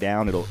to take it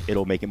down,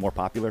 it'll make it more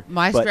popular.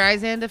 My But-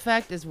 Streisand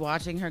effect is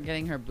watching her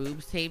getting her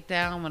boobs taped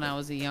down when I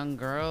was a young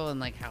girl, and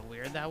like how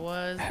weird that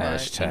was.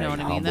 But you know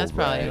what I mean? That's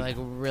humble probably brag.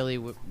 like really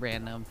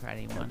random for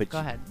anyone. But Go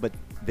ahead. But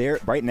there,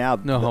 right now,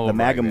 No, the hold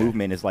MAGA right there.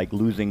 movement is like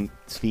losing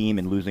steam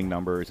and losing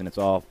numbers, and it's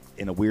all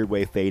in a weird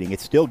way fading.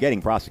 It's still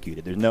getting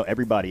prosecuted. There's no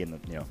everybody in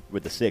the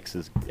with the six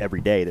is every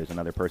day. There's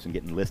another person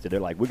getting listed. They're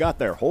like, we got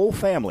their whole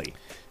family,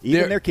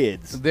 even their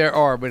kids. There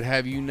are, but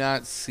have you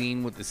not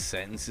seen what the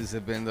sentences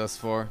have been thus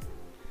far?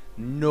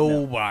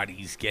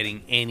 Nobody's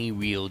getting any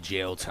real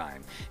jail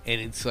time, and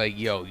it's like,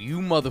 yo, you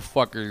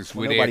motherfuckers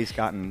Well, were nobody's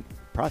gotten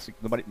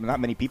prosecuted. Not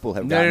many people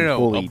have No, gotten no, no.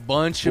 fully A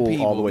bunch of full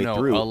people. all the way no,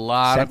 through. a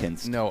lot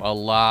sentenced. of a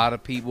lot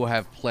of people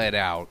have pled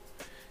out,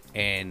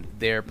 and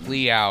their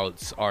plea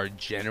outs are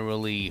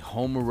generally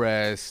home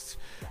arrest,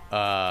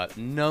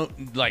 no,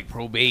 like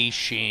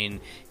probation.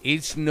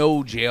 It's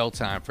no jail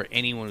time for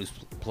anyone who's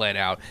pled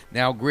out.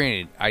 Now,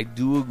 granted, I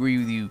do agree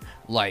with you.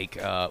 Like,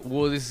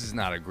 well, this is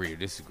not agree or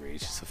disagree.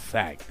 It's just a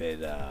fact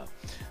that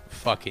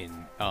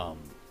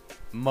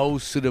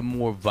most of the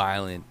more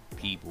violent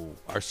people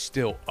are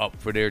still up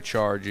for their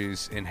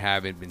charges and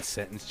haven't been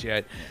sentenced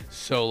yet.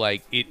 So,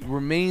 like, it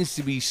remains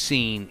to be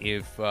seen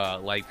if,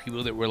 like,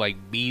 people that were, like,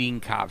 beating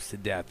cops to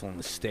death on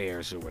the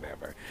stairs or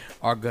whatever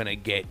are going to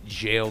get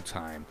jail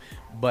time.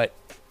 But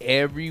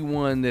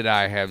everyone that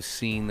I have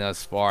seen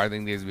thus far, I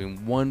think there's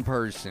been one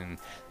person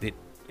that,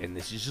 and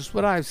this is just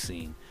what I've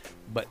seen,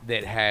 but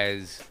that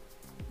has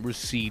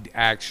received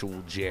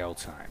actual jail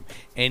time,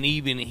 and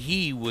even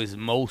he was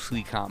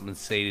mostly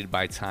compensated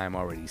by time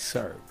already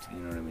served. You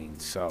know what I mean?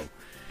 So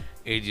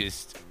it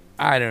just,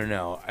 I don't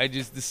know.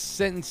 The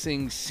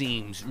sentencing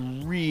seems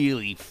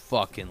really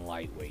fucking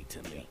lightweight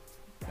to me.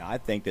 Now, I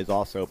think there's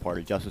also a part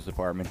of Justice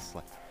Department. It's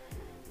like,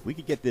 we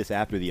could get this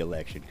after the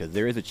election, because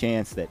there is a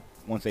chance that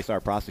once they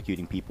start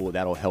prosecuting people,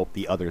 that'll help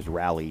the others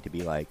rally to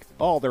be like,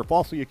 oh, they're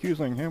falsely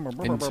accusing him.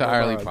 Or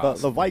Entirely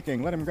possible. The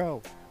Viking, let him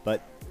go.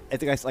 But I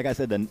think, like I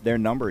said, their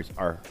numbers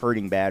are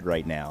hurting bad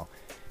right now.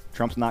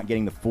 Trump's not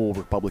getting the full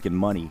Republican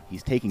money.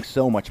 He's taking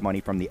so much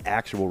money from the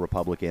actual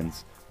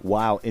Republicans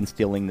while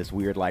instilling this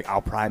weird, like,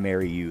 I'll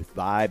primary you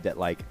vibe that,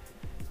 like,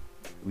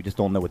 we just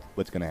don't know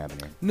what's going to happen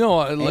here. No,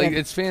 like, And-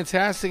 it's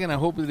fantastic, and I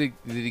hope that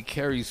it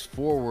carries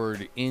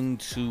forward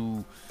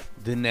into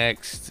the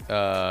next,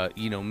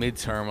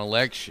 midterm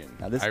election.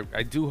 Now this-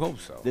 I do hope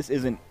so. This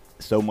isn't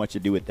so much to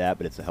do with that,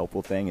 but it's a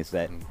helpful thing, is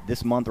that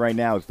this month right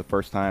now is the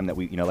first time that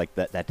we, like,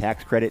 that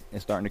tax credit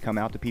is starting to come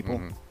out to people.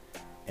 Mhm.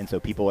 And so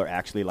people are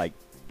actually, like,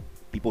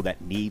 people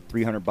that need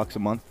 $300 a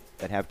month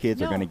that have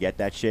kids are No. going to get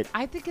that shit.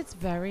 I think it's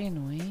very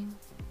annoying.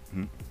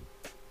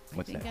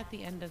 What's I think that? at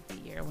the end of the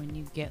year, when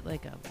you get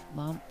like a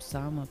lump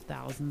sum of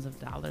thousands of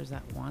dollars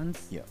at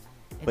once, Yeah.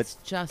 it's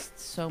just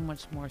so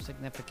much more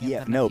significant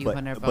Yeah, than no, a few but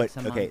 $100 a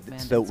okay. month, man.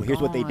 So It's here's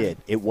what they gone. did.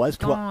 It was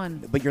Gone.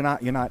 12. But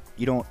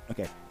you don't.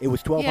 Okay, it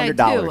was $1,200.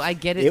 Yeah, I do. I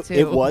get it, too.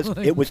 It was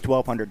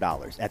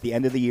 $1,200. At the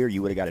end of the year,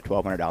 you would have got a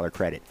 $1,200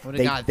 credit. Would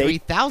have got a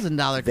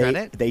 $3,000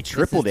 credit. They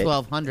tripled this it. is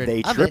 $1,200.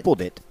 They of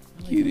tripled it.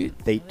 You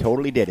They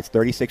totally did. It's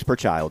 $36 per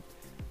child.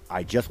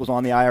 I just was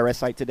on the IRS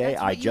site today.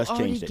 That's I what just you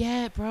changed already it.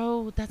 get,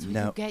 bro. That's what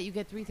No. you get. You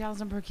get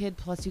 $3,000 per kid,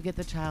 plus you get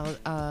the child,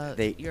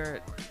 your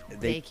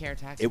they- daycare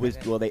tax. It was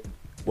credit.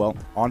 well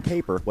on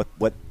paper.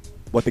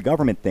 What the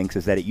government thinks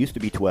is that it used to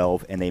be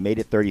 12 and they made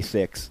it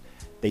 36.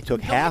 They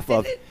took half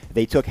of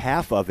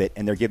it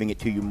and they're giving it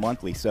to you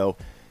monthly. So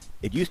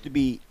it used to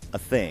be a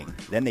thing.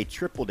 Then they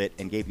tripled it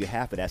and gave you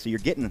half of that. So you're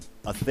getting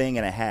a thing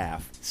and a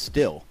half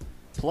still,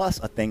 plus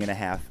a thing and a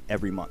half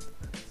every month.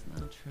 It's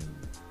not true.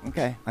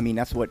 Okay, I mean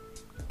that's what.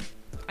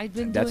 I've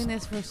been That's- doing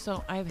this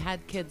I've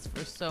had kids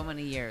for so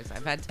many years.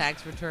 I've had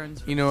tax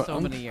returns for so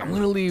I'm, many years. I'm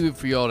going to leave it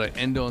for y'all to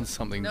end on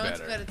something No,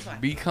 better. it's good, it's fine.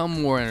 Become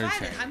more Fine,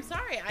 entertaining. I'm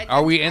sorry.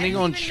 Are we I ending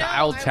didn't on even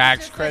child know. I was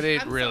tax just credit?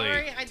 Like, I'm Really?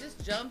 sorry. I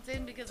just jumped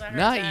in because I heard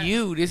Not that.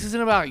 you. This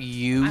isn't about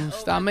you.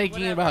 Stop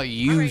making it whatever. about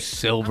you, All right,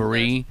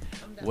 Silvery.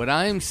 I'm done. What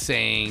I'm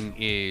saying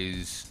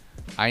is,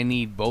 I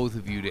need both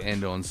of you to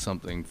end on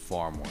something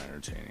far more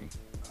entertaining.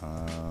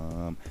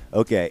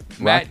 Okay,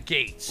 Matt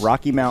Gates.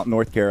 Rocky Mount,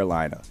 North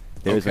Carolina.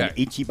 There's an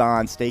Okay.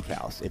 Ichiban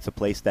Steakhouse. It's a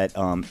place that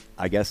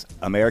I guess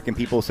American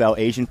people sell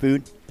Asian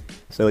food.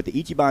 So at the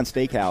Ichiban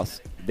Steakhouse,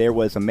 there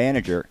was a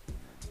manager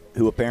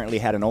who apparently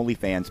had an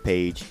OnlyFans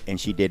page, and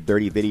she did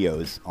dirty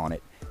videos on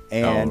it.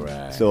 And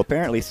Alright. so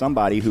apparently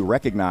somebody who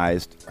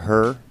recognized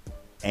her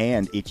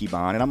and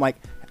Ichiban, and I'm like,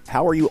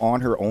 how are you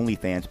on her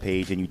OnlyFans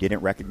page and you didn't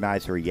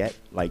recognize her yet?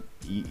 Like,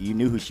 you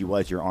knew who she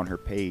was. You're on her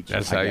page.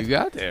 That's I how you guess.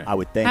 got there. I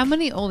would think. How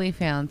many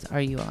OnlyFans are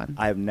you on?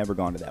 I have never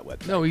gone to that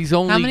website. No, he's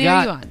only How many got.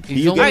 are you on?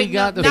 He's You only get- All right,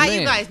 got no, the not fan.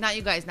 you guys. Not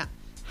you guys. Not.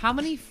 How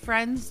many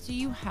friends do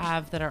you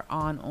have that are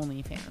on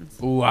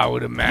OnlyFans? Ooh, I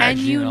would imagine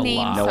Can you a name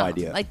lot. No some?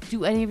 idea. Like,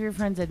 do any of your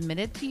friends admit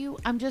it to you?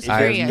 I'm just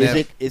I have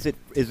curious. never-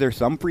 Is there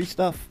some free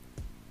stuff?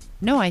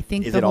 No, I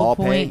think Is the it whole all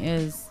point pay?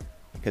 is.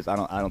 Because I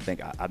don't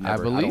think I've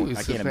never. believe don't- it's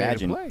I a can't pay to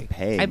imagine play.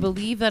 paying. I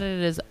believe that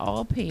it is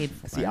all paid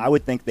for. See, I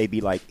would think they'd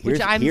be like,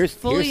 Which I'm here's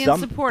fully in some,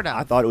 support of.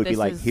 I thought it would be This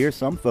like, is- here's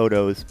some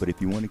photos, but if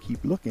you want to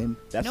keep looking, You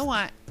that's know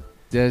what?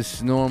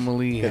 That's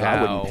normally because how.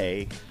 I wouldn't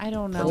pay. I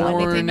don't know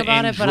Porn anything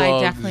about and it, but I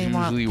drugs definitely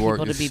want usually work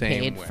people to the be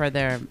same paid way. for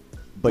their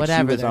But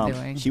whatever she was, they're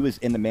doing. She was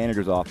in the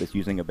manager's office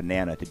using a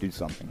banana to do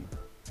something.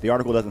 The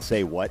article doesn't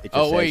say what. It just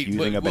Oh says wait,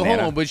 using a but hold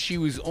banana. on. But she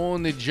was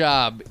on the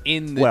job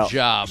in the well,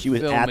 job. she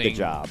was filming. at the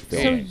job. So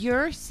filming.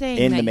 you're saying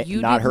In the that ma- you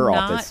not did her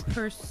not office.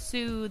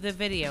 pursue the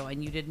video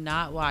and you did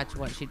not watch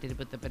what she did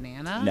with the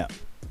banana? No,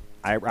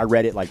 I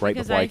read it like right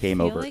Because before I came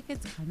feel over. like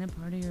it's kind of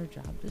part of your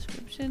job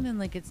description, and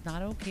like it's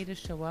not okay to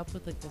show up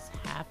with like this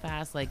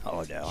half-ass like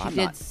Oh, no, she I'm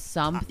did not-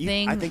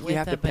 something. I think with you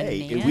have a to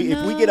pay. Banana?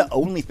 If we get an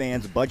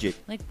OnlyFans budget,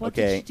 Like, what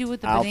did okay, she do with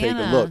the I'll banana?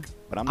 take a look.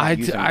 But I'm not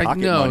using pocket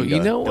no, money you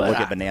to, know to what? look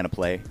at banana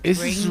play. This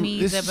Bring is, me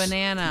this the is-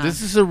 banana.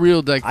 This is a real I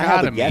have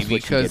a dichotomy guess what she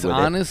did because with it.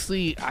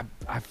 honestly,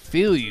 I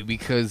feel you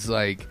because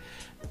like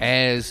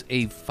as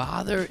a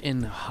father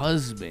and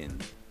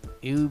husband,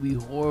 it would be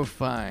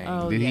horrifying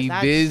Oh, that yeah, he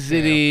that's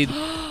visited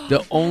the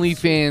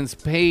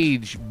OnlyFans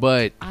page,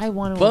 but I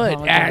want to but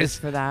apologize as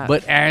for that.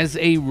 but as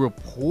a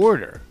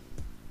reporter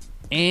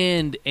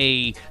and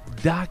a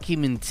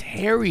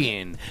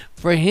documentarian,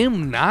 for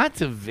him not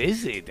to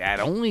visit that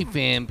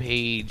OnlyFans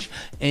page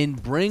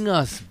and bring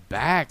us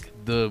back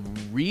the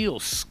real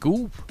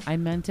scoop. I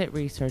meant it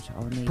research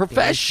only.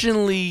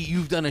 Professionally,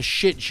 you've done a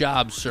shit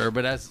job, sir.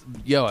 But as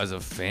a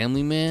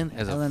family man,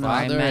 as a Eleanor,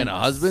 I father meant and a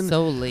husband,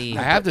 solely.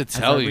 I have to as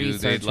tell a you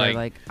that researcher,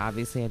 like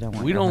obviously I don't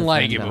want. we your don't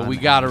like husband it, but on we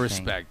gotta anything.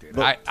 respect it.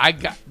 But- I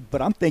got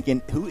But I'm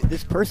thinking, who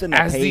this person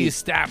that as the paid,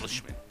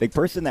 establishment. the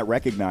person that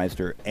recognized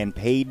her and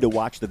paid to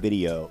watch the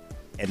video,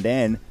 and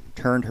then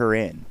turned her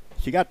in.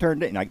 She got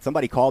turned in. Like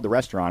somebody called the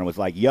restaurant and was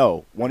like,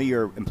 "Yo, one of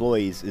your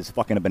employees is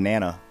fucking a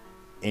banana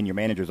in your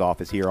manager's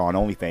office here on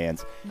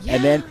OnlyFans." Yeah.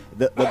 And then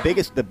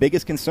the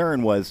biggest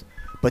concern was,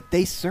 but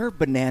they serve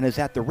bananas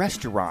at the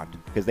restaurant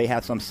because they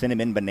have some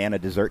cinnamon banana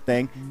dessert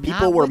thing. People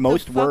Not were with the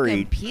most fucking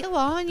worried peel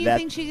on. You that-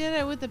 think she did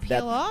it with the that,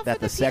 peel off? that or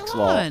the sex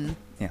peel law on?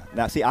 Yeah.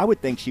 Now, see, I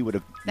would think she would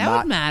have. That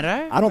would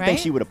matter. I don't think right?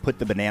 she would have put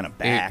the banana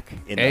back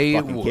in A, the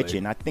it fucking would.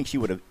 kitchen. I think she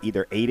would have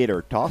either ate it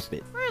or tossed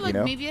it. Or like you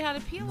know? maybe it had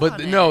a peel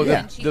But on no, it. the,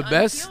 and she the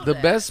best unpeeled the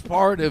it. best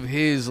part of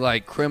his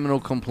like criminal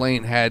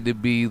complaint had to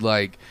be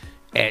like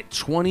at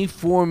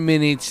 24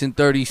 minutes and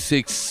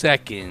 36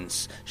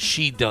 seconds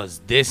she does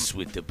this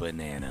with the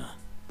banana.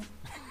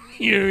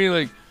 You know what I mean?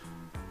 Like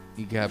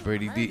you got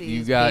pretty Are deep. You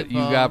these got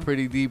people?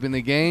 pretty deep in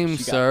the game,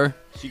 She got- sir.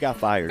 She got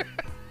fired.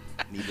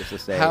 Needless to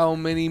say. How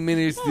many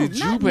minutes Well, did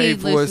you not pay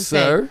needless for, to say.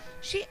 sir?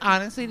 She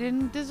honestly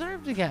didn't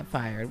deserve to get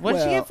fired. What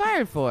did she Well- get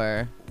fired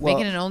for? well-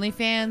 Making an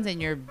OnlyFans in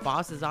your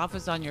boss's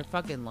office on your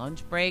fucking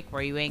lunch break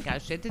where you ain't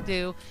got shit to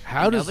do.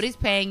 How and does- nobody's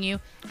paying you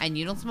and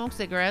you don't smoke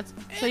cigarettes.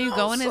 So you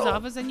go in his also,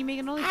 office and you make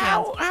an OnlyFans.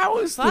 How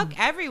is Fuck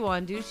the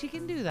everyone, dude. She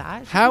can do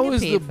that. She How can get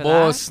is paid the for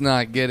boss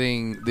not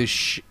getting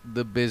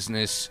the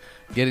business,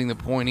 getting the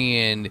pointy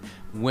end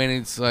when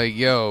it's like,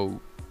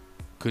 yo,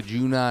 could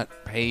you not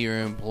pay your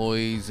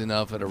employees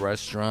enough at a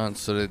restaurant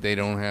so that they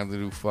don't have to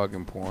do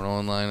fucking porn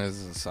online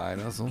as a side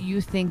hustle? that?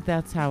 You think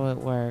that's how it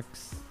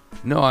works?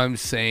 No, I'm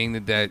saying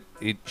that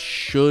it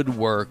should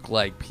work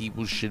like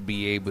people should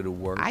be able to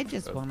work I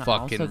just a want to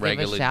fucking also give a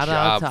regular shout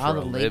job out to all for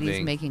the a ladies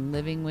living. making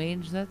living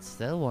wage that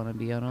still want to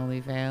be on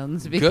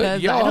OnlyFans Good.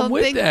 because Yo, I don't I'm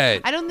with think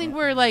that. I don't think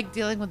we're like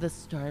dealing with a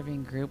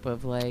starving group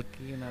of like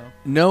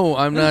No,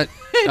 I'm not.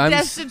 I'm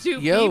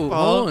destitute yo, people.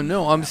 hold on.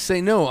 No, I'm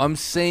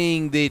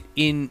saying that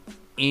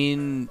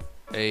in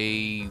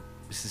a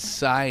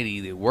society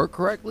that worked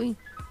correctly,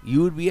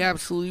 you would be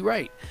absolutely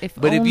right. If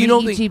But if only you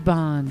don't think,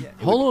 Ichiban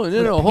hold on,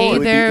 no, would hold pay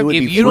on. their If It would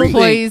you be don't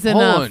employees think,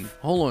 enough,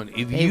 hold on.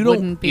 If they you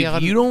wouldn't be don't, on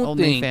if you don't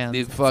think OnlyFans. that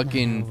That's not how it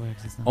fucking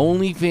works. It's not.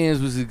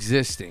 OnlyFans was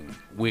existing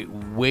with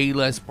way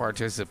less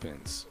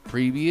participants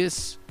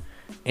previous,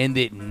 and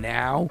that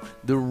now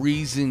the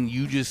reason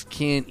you just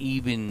can't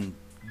even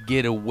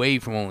get away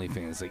from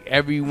OnlyFans, like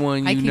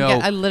everyone I you can know.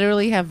 get, I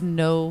literally have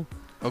no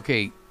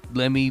Okay,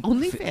 let me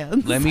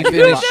OnlyFans. let me I don't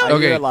finish. know. I hear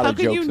Okay, a lot How of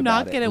can jokes you about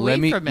not it. get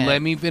away from it?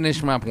 let me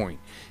finish my point.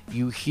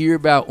 You hear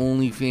about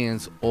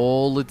OnlyFans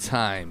all the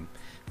time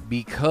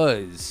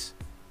because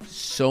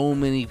so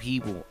many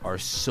people are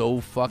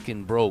so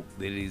fucking broke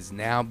that it is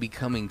now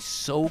becoming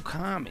so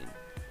common.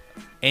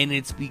 And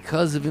it's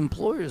because of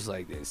employers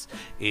like this.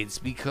 It's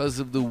because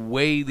of the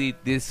way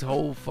that this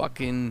whole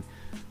fucking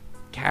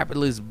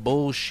capitalist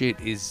bullshit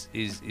is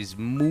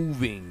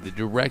moving, the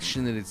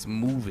direction that it's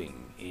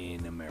moving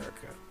in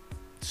America.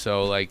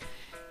 So like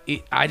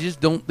I just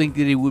don't think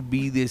that it would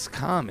be this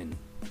common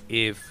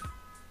if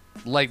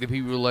like the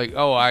people are like,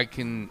 oh, I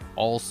can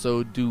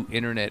also do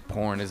internet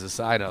porn as a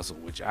side hustle,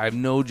 which I have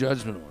no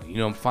judgment on. You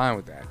know, I'm fine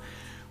with that.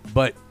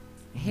 But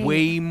Hey.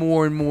 way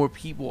more and more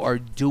people are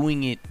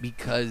doing it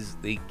because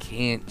they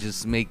can't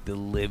just make the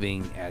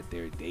living at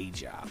their day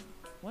job.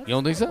 What's You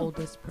don't think the so?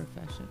 Oldest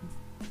profession.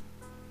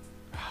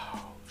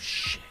 Oh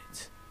shit.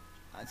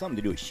 It's something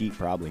to do with sheep,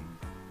 probably.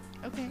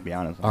 Okay. To be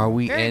honest. Are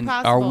we Very end?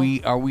 possible.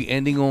 Are we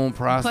ending on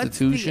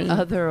prostitution? What's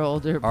the other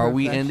older Are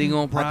we profession? ending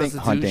on I think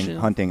prostitution?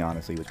 hunting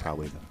honestly was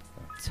probably the.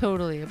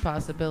 Totally a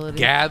possibility.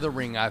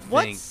 Gathering, I think.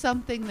 What's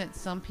something that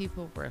some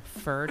people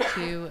refer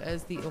to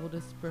as the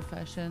oldest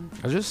profession?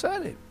 I just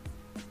said it.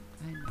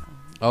 I know.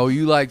 Oh,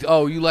 you like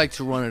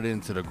to run it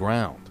into the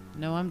ground.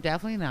 No, I'm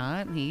definitely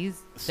not.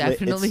 He's Sla-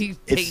 definitely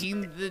it's-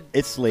 taking the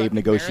it's slave fucking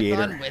negotiator.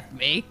 marathon with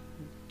me.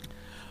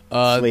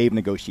 Slave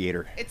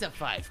negotiator. It's a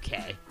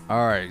 5K.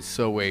 All right,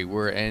 so wait,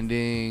 we're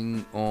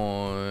ending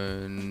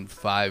on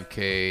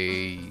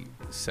 5K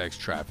sex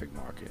traffic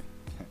market.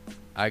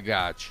 I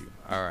got you.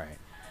 All right.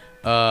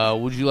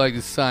 Would you like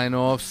to sign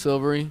off,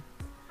 Silvery?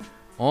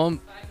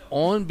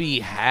 On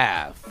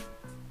behalf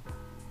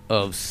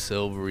of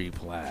Silvery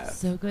Plath.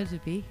 So good to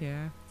be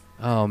here.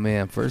 Oh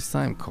man, first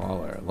time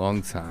caller,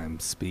 long time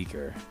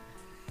speaker.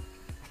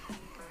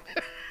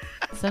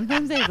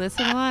 Sometimes I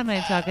listen a lot and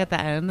I talk at the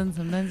end, and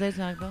sometimes I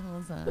talk the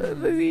whole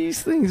time.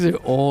 These things are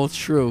all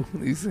true.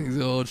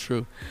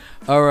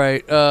 All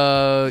right.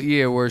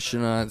 Yeah,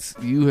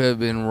 Worstonauts, you have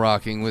been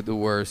rocking with the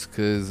worst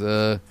because,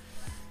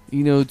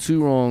 you know,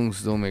 2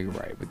 wrongs don't make it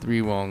right, but 3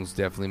 wrongs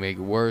definitely make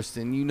it worse.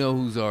 And you know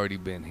who's already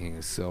been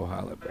here, so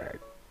holla back.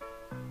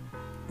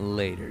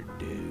 Later,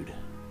 dude.